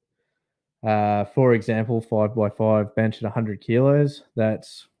 for example, 5x5 bench at 100 kilos.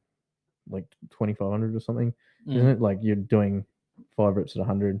 That's like 2,500 or something, isn't it? Like you're doing 5 reps at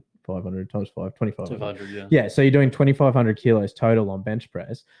 100. 500 times 5, 2,500. Yeah, so you're doing 2,500 kilos total on bench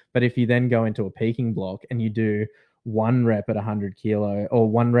press. But if you then go into a peaking block and you do 1 rep at 100 kilo, or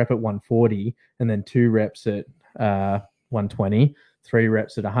 1 rep at 140, and then 2 reps at 120, 3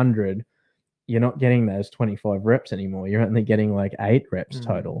 reps at 100, you're not getting those 25 reps anymore. You're only getting like 8 reps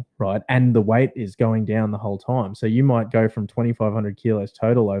total, right? And the weight is going down the whole time. So you might go from 2,500 kilos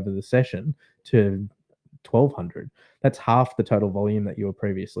total over the session to 1,200. That's half the total volume that you were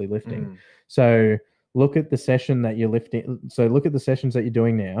previously lifting. So look at the session that you're lifting. So look at the sessions that you're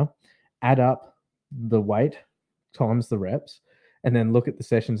doing now, add up the weight times the reps, and then look at the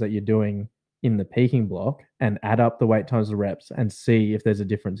sessions that you're doing in the peaking block and add up the weight times the reps and see if there's a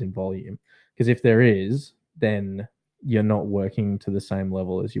difference in volume. Because if there is, then you're not working to the same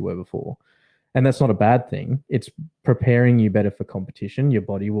level as you were before. And that's not a bad thing. It's preparing you better for competition. Your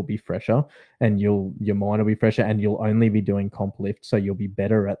body will be fresher and your mind will be fresher, and you'll only be doing comp lifts. So you'll be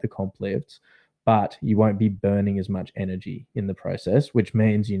better at the comp lifts, but you won't be burning as much energy in the process, which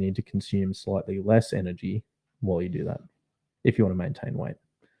means you need to consume slightly less energy while you do that if you want to maintain weight.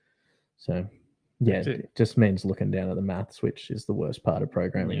 So yeah, it just means looking down at the maths, which is the worst part of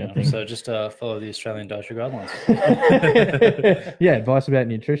programming, I think. So just follow the Australian dietary guidelines. Yeah, advice about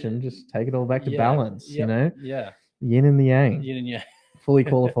nutrition, just take it all back to balance, you know? Yeah. Yin and the yang. Yin and yang. Fully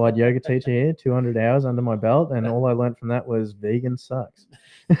qualified yoga teacher here, 200 hours under my belt, and all I learned from that was vegan sucks.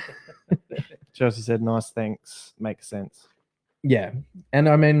 Chelsea said, nice, thanks, makes sense. Yeah, and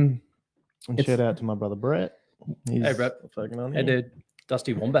I mean... And shout out to my brother Brett. Hey, Brett. Fucking on Hey, dude.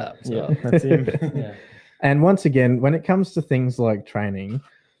 Dusty Wombat. Yeah, that's him. Yeah. And once again, when it comes to things like training,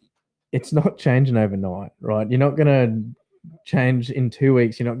 it's not changing overnight, right? You're not going to change in 2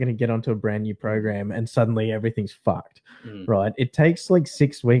 weeks. You're not going to get onto a brand new program and suddenly everything's fucked, right? It takes like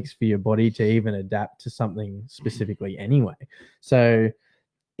 6 weeks for your body to even adapt to something specifically anyway. So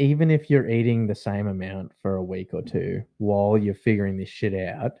even if you're eating the same amount for a week or two while you're figuring this shit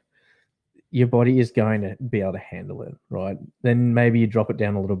out, your body is going to be able to handle it, right? Then maybe you drop it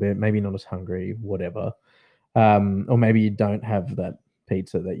down a little bit, maybe not as hungry, whatever. Or maybe you don't have that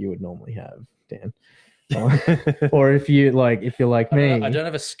pizza that you would normally have, Dan. Or if you're like me. I don't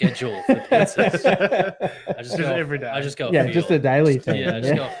have a schedule for pizzas. I just go every day. I just go Yeah, feel. just a daily thing. Yeah, I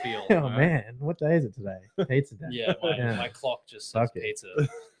just go feel. Oh, man. What day is it today? Pizza day. Yeah, my clock just says pizza.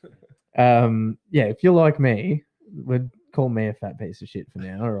 Yeah, if you're like me, would call me a fat piece of shit for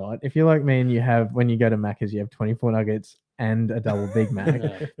now, all right? If you're like me and you have, when you go to Macca's, you have 24 nuggets and a double Big Mac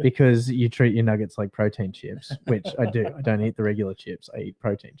because you treat your nuggets like protein chips, which I do. I don't eat the regular chips. I eat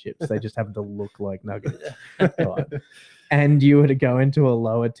protein chips. They just happen to look like nuggets. Right? And you were to go into a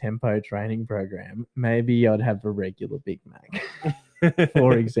lower tempo training program, maybe I'd have a regular Big Mac,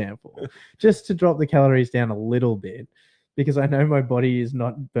 for example, just to drop the calories down a little bit because I know my body is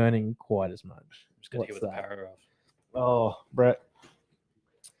not burning quite as much. Just got to with the paragraph. Oh, Brett.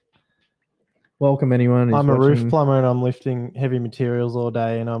 Welcome, anyone. I'm a roof plumber and I'm lifting heavy materials all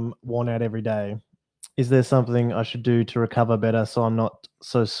day and I'm worn out every day. Is there something I should do to recover better so I'm not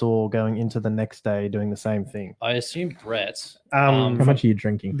so sore going into the next day doing the same thing? I assume Brett. How much are you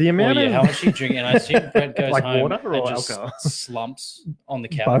drinking? The amount of how much are you drinking? And I assume Brett goes like home water or and just alcohol? slumps on the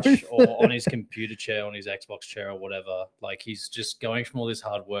couch Both? or on his computer chair, on his Xbox chair or whatever. Like he's just going from all this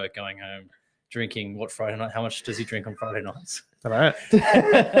hard work, going home, drinking Friday night? How much does he drink on Friday nights? All right.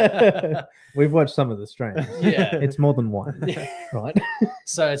 We've watched some of the streams. Yeah. It's more than one, right?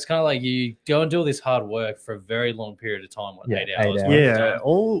 So it's kind of like you go and do all this hard work for a very long period of time, 8 hours. Yeah,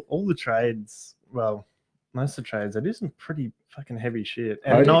 all the trades, well, most of the trades, they do some pretty fucking heavy shit.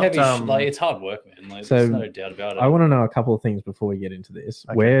 And not heavy, like it's hard work, man. Like, so there's no doubt about it. I want to know a couple of things before we get into this.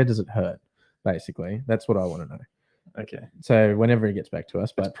 Okay. Where does it hurt? Basically, that's what I want to know. Okay. So whenever he gets back to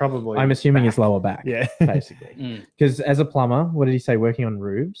us, but it's probably I'm assuming back. it's lower back. Yeah. Basically. Because as a plumber, what did he say? Working on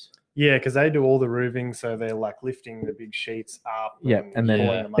roofs? Yeah, because they do all the roofing, so they're like lifting the big sheets up. Yeah, and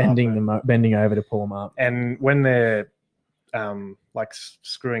then bending over to pull them up. And when they're like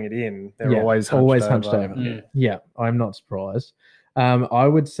screwing it in, they're always hunched over. Yeah, I'm not surprised. I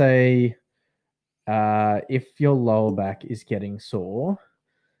would say if your lower back is getting sore,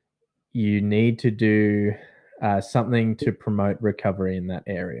 you need to do something to promote recovery in that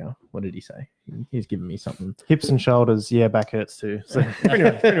area. What did he say? He's giving me something. Hips and shoulders, back hurts too. So pretty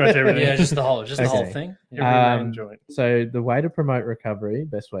much everything. Yeah, just the whole thing. Every main joint. So the way to promote recovery,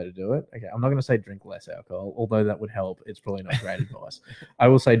 best way to do it. Okay, I'm not going to say drink less alcohol, although that would help. It's probably not great advice. I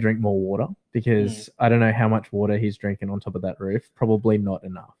will say drink more water because I don't know how much water he's drinking on top of that roof. Probably not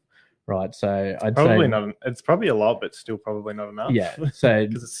enough. Right, so I'd probably say not. It's probably a lot, but still probably not enough. Yeah, so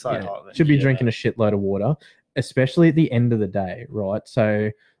because it's so hot. Should be drinking a shitload of water, especially at the end of the day, right? So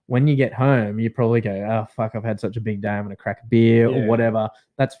when you get home, you probably go, "Oh fuck, I've had such a big day. I'm gonna crack a beer or whatever."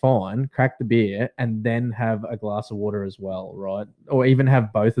 That's fine. Crack the beer and then have a glass of water as well, right? Or even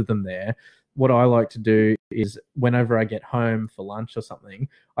have both of them there. what I like to do is whenever I get home for lunch or something,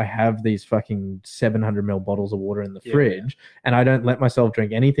 I have these fucking 700 ml bottles of water in the fridge, and I don't let myself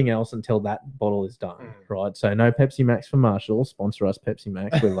drink anything else until that bottle is done, right? So no Pepsi Max for Marshall. Sponsor us, Pepsi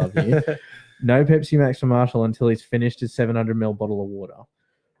Max. We love you. No Pepsi Max for Marshall until he's finished his 700 ml bottle of water,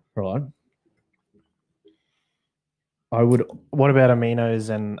 right? I would. What about aminos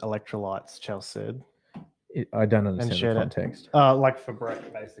and electrolytes, Chelsea said? I don't understand the context. Like for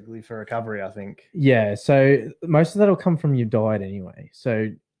break, basically, for recovery, I think. Yeah, so most of that will come from your diet anyway. So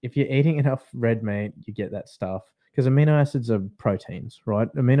if you're eating enough red meat, you get that stuff. Because amino acids are proteins, right?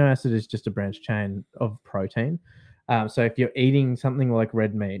 Amino acid is just a branch chain of protein. So if you're eating something like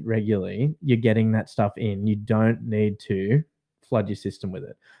red meat regularly, you're getting that stuff in. You don't need to flood your system with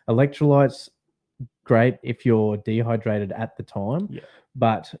it. Electrolytes, great if you're dehydrated at the time,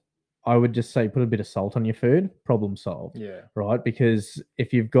 but I would just say put a bit of salt on your food, problem solved. Yeah. Right? Because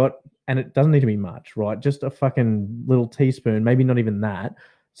if you've got, and it doesn't need to be much, right? Just a fucking little teaspoon, maybe not even that,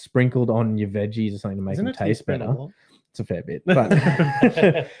 sprinkled on your veggies or something to make them taste better. It's a fair bit. But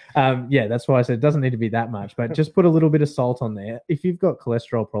yeah, that's why I said it doesn't need to be that much, but just put a little bit of salt on there. If you've got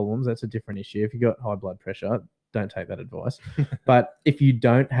cholesterol problems, that's a different issue. If you've got high blood pressure, don't take that advice. But if you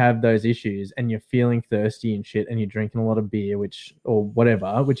don't have those issues and you're feeling thirsty and shit and you're drinking a lot of beer, or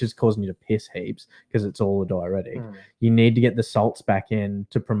whatever, which is causing you to piss heaps because it's all a diuretic, you need to get the salts back in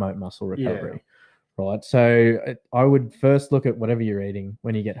to promote muscle recovery. Right. So I would first look at whatever you're eating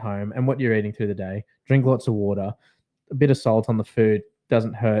when you get home and what you're eating through the day. Drink lots of water. A bit of salt on the food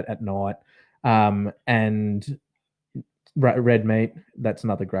doesn't hurt at night. And red meat, that's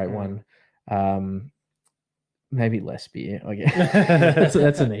another great one. Maybe less beer, I guess.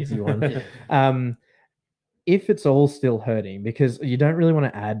 that's an easy one. If it's all still hurting, because you don't really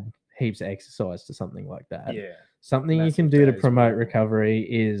want to add heaps of exercise to something like that. Yeah. Something you can do to promote recovery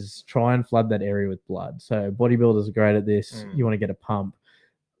is try and flood that area with blood. So bodybuilders are great at this. You want to get a pump.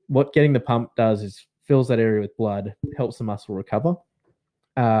 What getting the pump does is fills that area with blood, helps the muscle recover.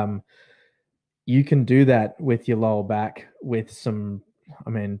 You can do that with your lower back with some,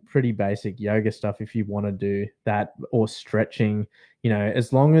 pretty basic yoga stuff if you want to do that, or stretching,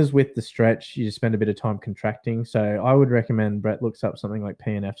 as long as with the stretch, you spend a bit of time contracting. So I would recommend Brett looks up something like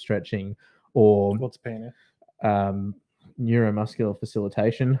PNF stretching, or what's PNF? Neuromuscular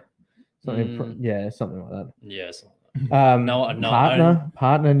facilitation. Something like that. Yes.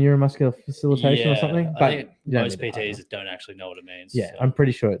 Partner neuromuscular facilitation or something. But I think most PTs don't actually know what it means. Yeah, so. I'm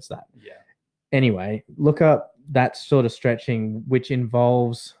pretty sure it's that. Yeah. Anyway, look up that sort of stretching, which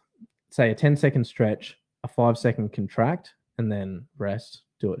involves, say, a 10-second stretch, a 5-second contract, and then rest,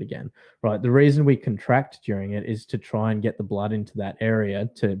 do it again. Right. The reason we contract during it is to try and get the blood into that area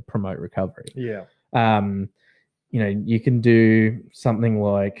to promote recovery. Yeah. You can do something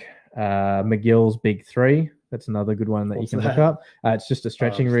like McGill's Big 3. That's another good one that you can look up. It's just a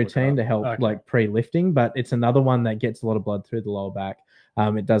stretching routine to help like pre-lifting, but it's another one that gets a lot of blood through the lower back.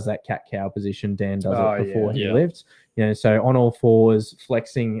 It does that cat-cow position. Dan does it before he lifts. So on all fours,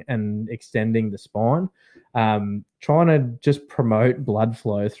 flexing and extending the spine, trying to just promote blood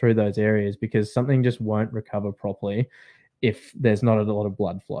flow through those areas, because something just won't recover properly if there's not a lot of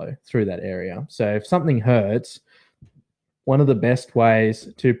blood flow through that area. So if something hurts, one of the best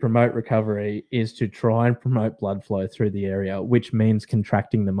ways to promote recovery is to try and promote blood flow through the area, which means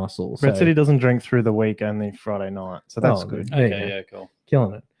contracting the muscles. Brett said he doesn't drink through the week, only Friday night. So that's good. Okay, yeah, cool.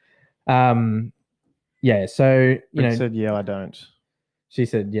 Killing it. So, Brett said, yeah, I don't. She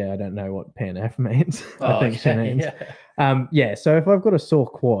said, yeah, I don't know what PNF means. I think she means. Yeah. So if I've got a sore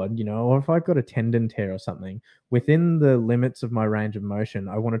quad, or if I've got a tendon tear or something, within the limits of my range of motion,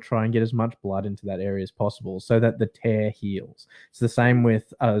 I want to try and get as much blood into that area as possible so that the tear heals. It's the same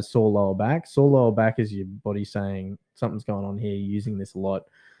with a sore lower back. Sore lower back is your body saying something's going on here, using this a lot.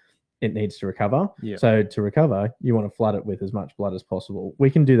 It needs to recover. Yeah. So to recover, you want to flood it with as much blood as possible. We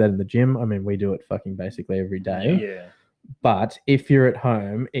can do that in the gym. We do it fucking basically every day. Yeah. But if you're at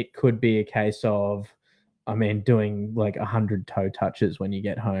home, it could be a case of, doing like 100 toe touches when you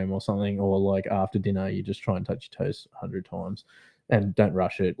get home or something, or like after dinner, you just try and touch your toes 100 times and don't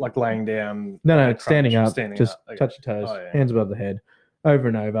rush it. Like laying down? No, standing up. Just touch your toes, hands above the head, over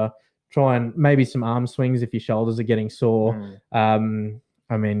and over. Try and maybe some arm swings if your shoulders are getting sore.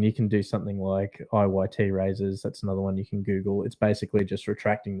 You can do something like IYT raises. That's another one you can Google. It's basically just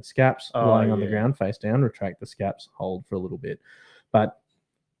retracting the scaps, lying on the ground face down, retract the scaps, hold for a little bit. But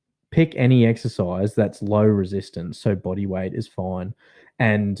pick any exercise that's low resistance, so body weight is fine.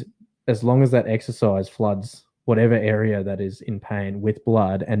 And as long as that exercise floods whatever area that is in pain with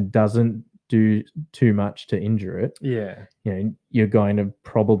blood and doesn't do too much to injure it, Yeah. You're going to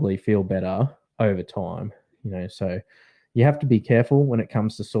probably feel better over time. So you have to be careful when it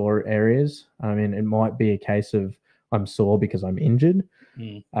comes to sore areas. I mean, it might be a case of I'm sore because I'm injured,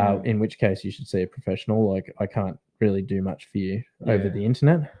 in which case you should see a professional. Like, I can't really do much for you over the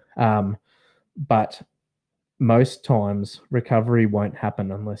internet. But most times recovery won't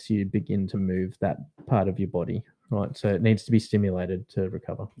happen unless you begin to move that part of your body, right? So it needs to be stimulated to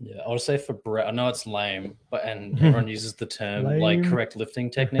recover. Yeah, I would say for Brett, I know it's lame, and everyone uses the term like correct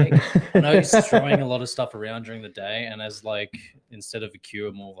lifting technique. I know he's throwing a lot of stuff around during the day, and as like instead of a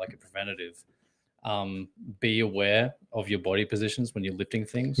cure, more like a preventative. Be aware of your body positions when you're lifting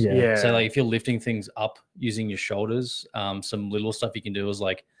things. Yeah. So like if you're lifting things up using your shoulders, some little stuff you can do is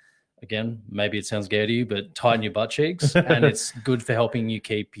like, again, maybe it sounds gay to you, but tighten your butt cheeks. And it's good for helping you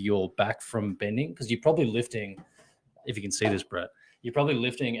keep your back from bending, because you're probably lifting, if you can see this, Brett, you're probably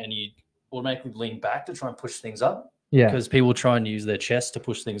lifting and you automatically lean back to try and push things up. Yeah. Because people try and use their chest to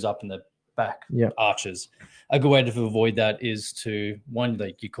push things up in their back arches. A good way to avoid that is to, one,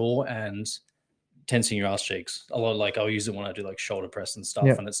 like your core and tensing your ass cheeks. A lot, like I'll use it when I do like shoulder press and stuff,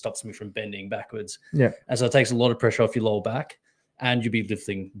 and it stops me from bending backwards. Yeah. And so it takes a lot of pressure off your lower back, and you'll be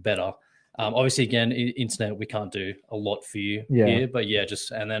lifting better. Obviously, again, internet, we can't do a lot for you here, but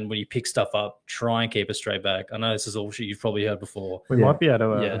and then when you pick stuff up, try and keep a straight back. I know this is all shit you've probably heard before. We might be able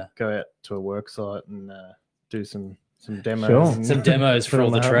to go out to a work site and do some demos. Sure. Some demos for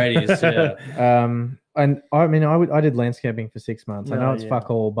all the tradies. Yeah. And I mean, I did landscaping for 6 months. I know it's yeah. fuck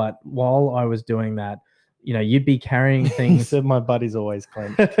all, but while I was doing that, you'd be carrying He thing. said my buddy's always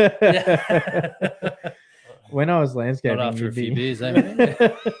clenched. When I was landscaping, Not after a few beers, eh?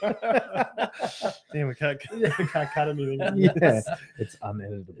 Damn, we can't cut anything. Yeah, it's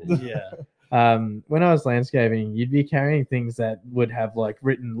uneditable. Yeah. When I was landscaping, you'd be carrying things that would have like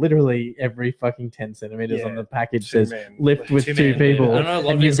written literally every fucking 10 centimeters on the package says lift with two people,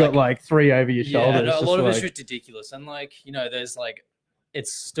 and you've got like 3 over your shoulders. A lot of it's ridiculous, and like there's like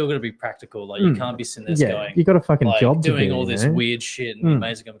it's still going to be practical. Like you can't be sitting there going, you got a fucking job doing to do, all this weird shit and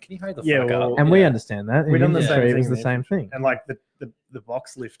amazing. Can you hurry the fuck up? And we understand that. We done the same thing. It was the same thing. And like the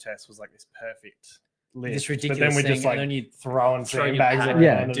box lift test was like this perfect lift. This ridiculous but then we thing, just like and then you throwing sandbags your around.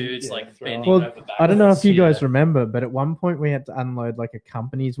 Yeah. And, dudes like bending Well, over backwards. I don't know if you guys remember, but at one point we had to unload like a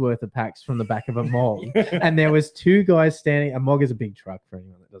company's worth of packs from the back of a MOG. And there was 2 guys standing. A MOG is a big truck for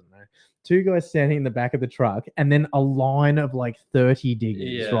anyone that doesn't know. 2 guys standing in the back of the truck, and then a line of like 30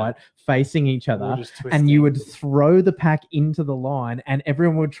 diggers, right, facing each other. And you would throw the pack into the line, and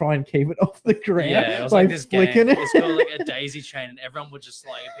everyone would try and keep it off the ground. Yeah, it was by like this game. flicking it. It's got like a daisy chain, and everyone would just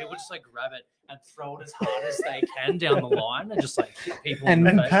like people just like grab it and throw it as hard as they can down the line, and just like hit people. And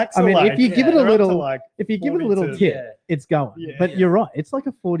in the face. packs I mean, like, if you give it a little, like if you give it a 40 little to- tip, it's going. Yeah. But you're right; it's like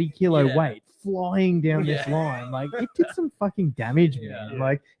a 40-kilo Yeah. weight flying down this line. Like it did some fucking damage, man.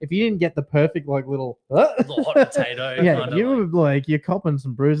 Like if you didn't get the perfect like little, Little hot potato. yeah, kind of you like, were like you're copping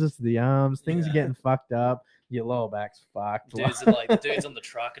some bruises to the arms. Things are getting fucked up. Your lower back's fucked. dudes are, like the dudes on the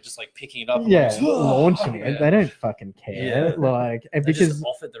truck are just like picking it up. And Yeah, like, launching it. Yeah. They don't fucking care. Yeah. Like They because just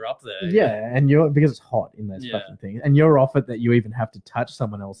off it, they're up there. yeah, and you're because it's hot in those Yeah. fucking things, and you're off it that you even have to touch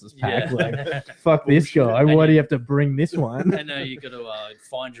someone else's pack. Yeah. Like fuck this guy. And Why do you- you have to bring this one? I know you got to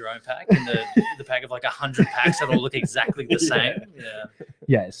find your own pack, and the pack of like 100 packs that all look exactly the same. Yeah.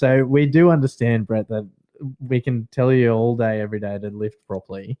 Yeah, so we do understand, Brett, that we can tell you all day, every day to lift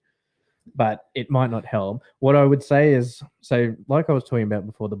properly, but it might not help. What I would say is, so like I was talking about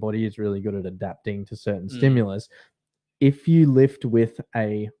before, the body is really good at adapting to certain stimulus. If you lift with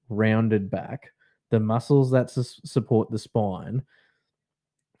a rounded back, the muscles that support the spine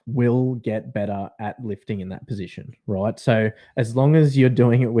will get better at lifting in that position, right? So as long as you're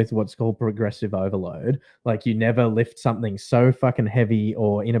doing it with what's called progressive overload, like you never lift something so fucking heavy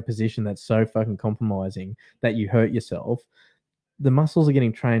or in a position that's so fucking compromising that you hurt yourself, the muscles are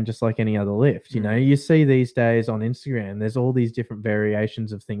getting trained just like any other lift. You know, you see these days on Instagram, there's all these different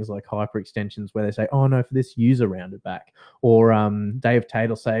variations of things like hyperextensions where they say, oh no, for this, use a rounded back. Or Dave Tate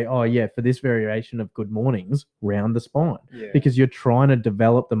will say, oh yeah, for this variation of good mornings, round the spine. Yeah. Because you're trying to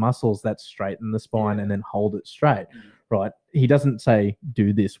develop the muscles that straighten the spine and then hold it straight, right? He doesn't say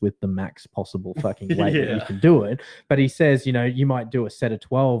do this with the max possible fucking weight that you can do it, but he says, you know, you might do a set of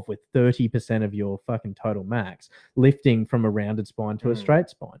 12 with 30% of your fucking total max, lifting from a rounded spine to a straight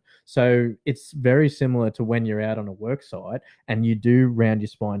spine. So it's very similar to when you're out on a work site and you do round your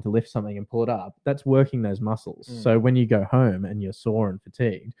spine to lift something and pull it up. That's working those muscles. So when you go home and you're sore and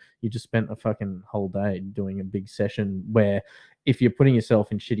fatigued, you just spent a fucking whole day doing a big session where if you're putting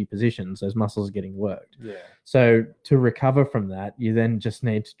yourself in shitty positions, those muscles are getting worked. Yeah. So to recover from that, you then just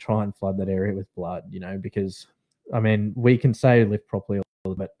need to try and flood that area with blood, because I mean, we can say lift properly,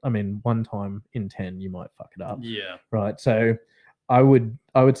 but I mean, 1 time in 10, you might fuck it up. Yeah. Right. So I would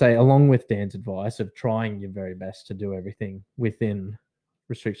say, along with Dan's advice of trying your very best to do everything within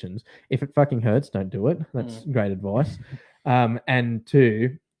restrictions, if it fucking hurts, don't do it. That's great advice. And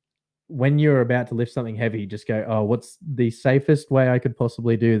 2, when you're about to lift something heavy, just go, oh, what's the safest way I could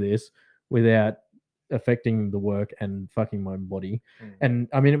possibly do this without affecting the work and fucking my body? And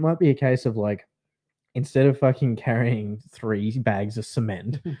I mean, it might be a case of like, instead of fucking carrying 3 bags of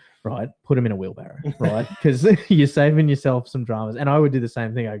cement, right, put them in a wheelbarrow, right? Because you're saving yourself some dramas. And I would do the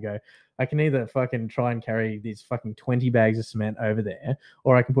same thing. I go, I can either fucking try and carry these fucking 20 bags of cement over there,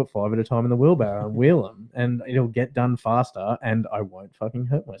 or I can put 5 at a time in the wheelbarrow and wheel them, and it'll get done faster, and I won't fucking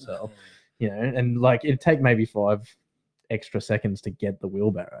hurt myself, And like, it'd take maybe 5 extra seconds to get the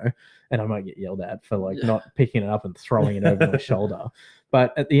wheelbarrow, and I might get yelled at for like not picking it up and throwing it over my shoulder.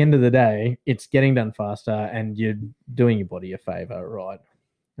 But at the end of the day, it's getting done faster, and you're doing your body a favor, right?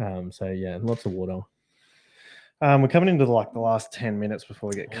 So yeah, lots of water. We're coming into like the last 10 minutes before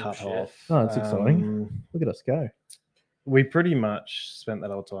we get cut off. Oh, that's exciting. Look at us go. We pretty much spent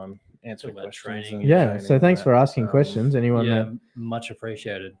that whole time answering questions. Training. Yeah, so thanks for asking questions. Anyone? Much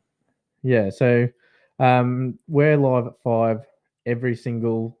appreciated. Yeah, so we're live at 5 every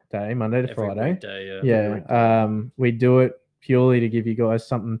single day, Monday to Friday. Day, we do it purely to give you guys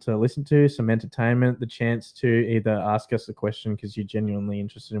something to listen to, some entertainment, the chance to either ask us a question because you're genuinely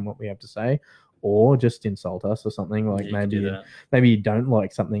interested in what we have to say, or just insult us or something. Like maybe you don't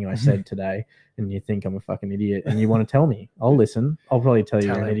like something I said today and you think I'm a fucking idiot and you want to tell me. I'll listen. I'll probably tell you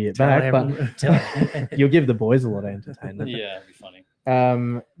you're an idiot back, but you'll give the boys a lot of entertainment. Yeah, it'd be funny.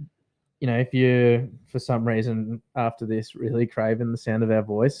 If you, for some reason, after this, really craving the sound of our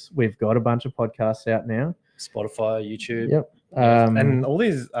voice, we've got a bunch of podcasts out now. Spotify, YouTube. Yep. And all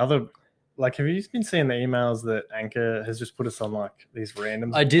these other, like, have you been seeing the emails that Anchor has just put us on, like, these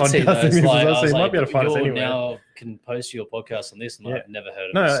random I did see those. Like, so you might be able to find us anywhere. Now can post your podcast on this, and I've never heard of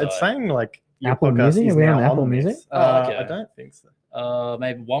it. No, it's saying, like, Apple Music? Are we on Apple Music? Okay. I don't think so.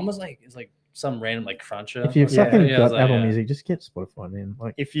 Maybe one was like, it's like some random like Cruncher. If you've fucking got Apple Music, just get Spotify, man.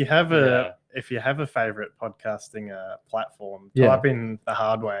 Like, if you have a favorite podcasting platform, type in The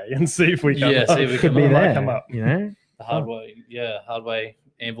Hard Way and see if we come up. See if we could be there. Come up. The Hard Way, Hard Way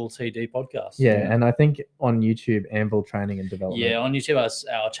Anvil TD podcast. And I think on YouTube, Anvil Training and Development. Yeah, on YouTube,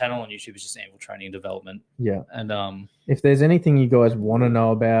 our channel on YouTube is just Anvil Training and Development. Yeah, and if there's anything you guys want to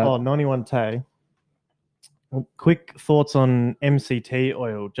know about, 91 Tay. Quick thoughts on MCT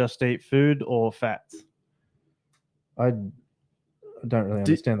oil. Just eat food or fats? I don't really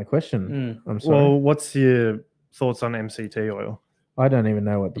understand the question. I'm sorry. Well, what's your thoughts on MCT oil? I don't even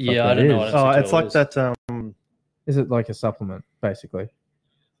know what the fuck I don't know what MCT it's like is. that. Is it like a supplement, basically?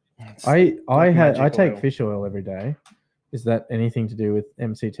 I take fish oil every day. Is that anything to do with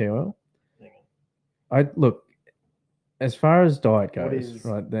MCT oil? As far as diet goes,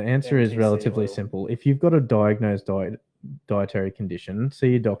 right, the answer is relatively simple. If you've got a diagnosed dietary condition,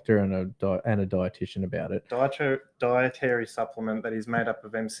 see a doctor and a dietitian about it. Dietary supplement that is made up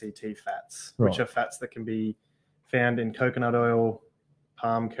of MCT fats, which are fats that can be found in coconut oil,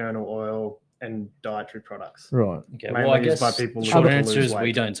 palm kernel oil, and dietary products. Right. Okay. Well, I guess by people short answer is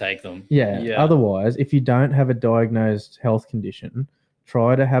we don't take them. Yeah. Otherwise, if you don't have a diagnosed health condition,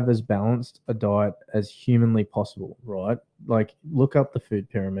 try to have as balanced a diet as humanly possible, right? Like, look up the food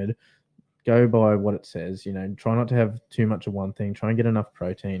pyramid, go by what it says, try not to have too much of one thing, try and get enough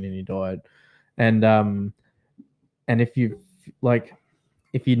protein in your diet. And if you're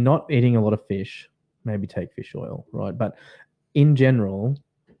not eating a lot of fish, maybe take fish oil, right? But in general,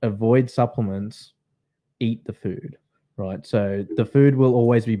 avoid supplements, eat the food. Right, so the food will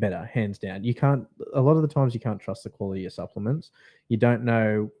always be better, hands down. A lot of the times you can't trust the quality of supplements. You don't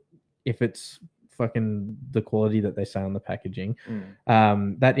know if it's fucking the quality that they say on the packaging.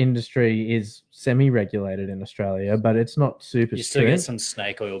 That industry is semi-regulated in Australia, but it's not super. You still get some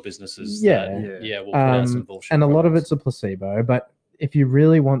snake oil businesses. We'll put out some bullshit. And a lot of it's a placebo, but if you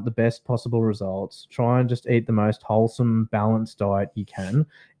really want the best possible results, try and just eat the most wholesome, balanced diet you can.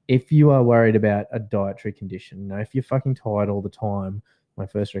 If you are worried about a dietary condition, if you're fucking tired all the time, my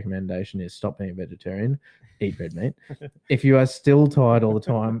first recommendation is stop being a vegetarian, eat red meat. If you are still tired all the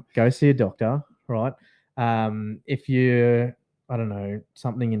time, go see a doctor, right? If you're, I don't know,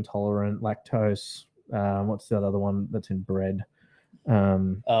 something intolerant, lactose, what's the other one that's in bread?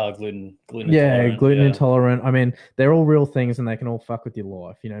 Gluten. Gluten intolerant. I mean, they're all real things and they can all fuck with your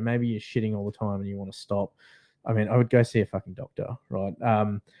life. Maybe you're shitting all the time and you want to stop. I mean, I would go see a fucking doctor, right?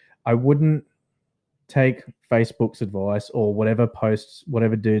 I wouldn't take Facebook's advice or whatever posts,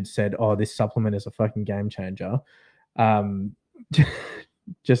 whatever dude said, oh, this supplement is a fucking game changer.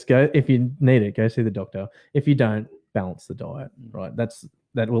 Just go, if you need it, go see the doctor. If you don't, balance the diet, right?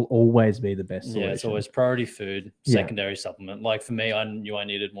 That will always be the best solution. Yeah, it's always priority food, secondary supplement. Like for me, I knew I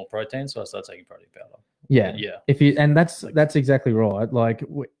needed more protein, so I started taking protein powder. Yeah. Yeah. And that's exactly right. Like,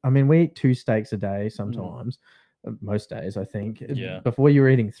 we eat 2 steaks a day sometimes. Most days, I think. Yeah. Before you were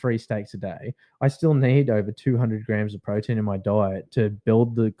eating 3 steaks a day, I still need over 200 grams of protein in my diet to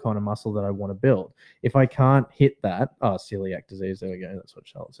build the kind of muscle that I want to build. If I can't hit that, celiac disease, there we go. That's what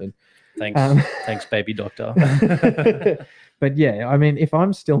Charlotte said. Thanks, baby doctor. But yeah, I mean, if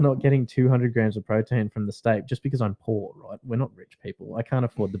I'm still not getting 200 grams of protein from the steak, just because I'm poor, right? We're not rich people. I can't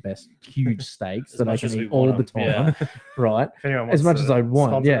afford the best huge steaks that I can eat all the time, right? As much as I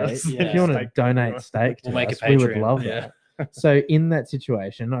want, If you want to donate steak to us, we would love that. So in that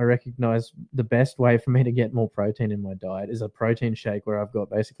situation, I recognize the best way for me to get more protein in my diet is a protein shake where I've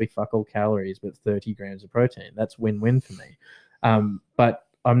got basically fuck all calories, but 30 grams of protein. That's win-win for me. But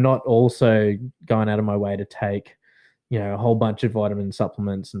I'm not also going out of my way to take, a whole bunch of vitamin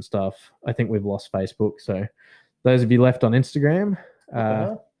supplements and stuff. I think we've lost Facebook. So those of you left on Instagram,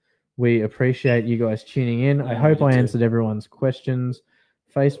 we appreciate you guys tuning in. I hope I answered everyone's questions.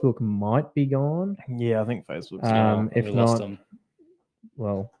 Facebook might be gone. Yeah, I think Facebook's gone. If not,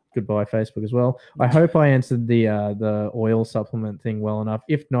 well, goodbye Facebook as well. I hope I answered the oil supplement thing well enough.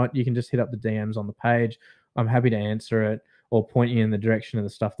 If not, you can just hit up the DMs on the page. I'm happy to answer it or point you in the direction of the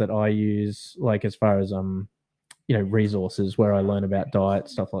stuff that I use, like as far as resources where I learn about diet,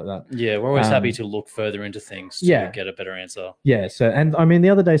 stuff like that. Yeah, we're always happy to look further into things to get a better answer. Yeah, so, and I mean, the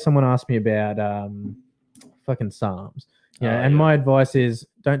other day someone asked me about fucking SARMs. My advice is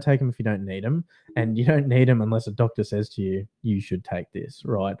don't take them if you don't need them, and you don't need them unless a doctor says to you, you should take this,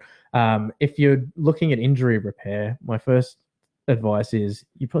 right? If you're looking at injury repair, my first advice is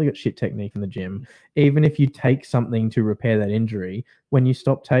you probably got shit technique in the gym. Even if you take something to repair that injury, when you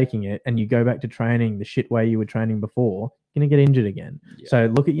stop taking it and you go back to training the shit way you were training before, you're going to get injured again. Yeah. So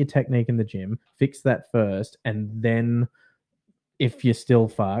look at your technique in the gym, fix that first, and then if you're still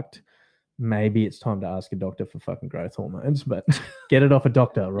fucked, maybe it's time to ask a doctor for fucking growth hormones, but get it off a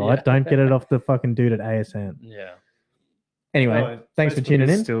doctor, right? Yeah. Don't get it off the fucking dude at ASN. Yeah. Anyway, thanks for tuning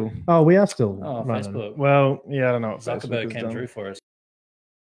in. We are still running. Facebook. Well, yeah, I don't know what Zuckerberg came through for us.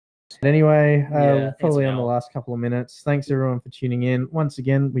 Anyway, probably on the last couple of minutes. Thanks everyone for tuning in. Once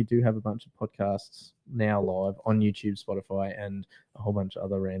again, we do have a bunch of podcasts now live on YouTube, Spotify, and a whole bunch of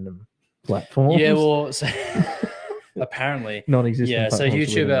other random platforms. Yeah, well, apparently non-existent. Yeah, so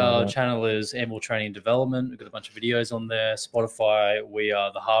YouTube, our channel is Amble Training Development. We've got a bunch of videos on there. Spotify, we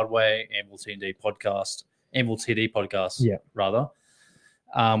are The Hard Way, Amble TD Podcast. Amble TD Podcast, rather.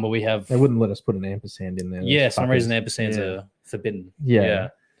 Where we have... They wouldn't let us put an ampersand in there. Yeah, for some reason ampersands are forbidden. Yeah.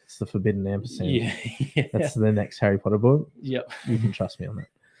 It's the forbidden ampersand. Yeah. That's the next Harry Potter book. Yep. You can trust me on that.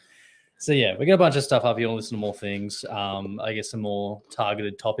 So yeah, we got a bunch of stuff up. You want to listen to more things. I guess some more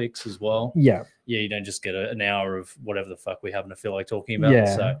targeted topics as well. Yeah. Yeah, you don't just get an hour of whatever the fuck we happen to feel like talking about.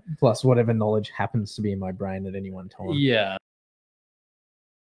 Yeah. So. Plus whatever knowledge happens to be in my brain at any one time. Yeah.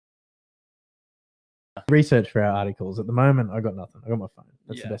 Research for our articles. At the moment, I got nothing. I got my phone.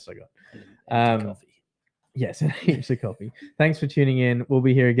 That's the best I got. Coffee. Yes, heaps of coffee. Thanks for tuning in. We'll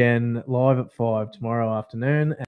be here again live at 5 tomorrow afternoon.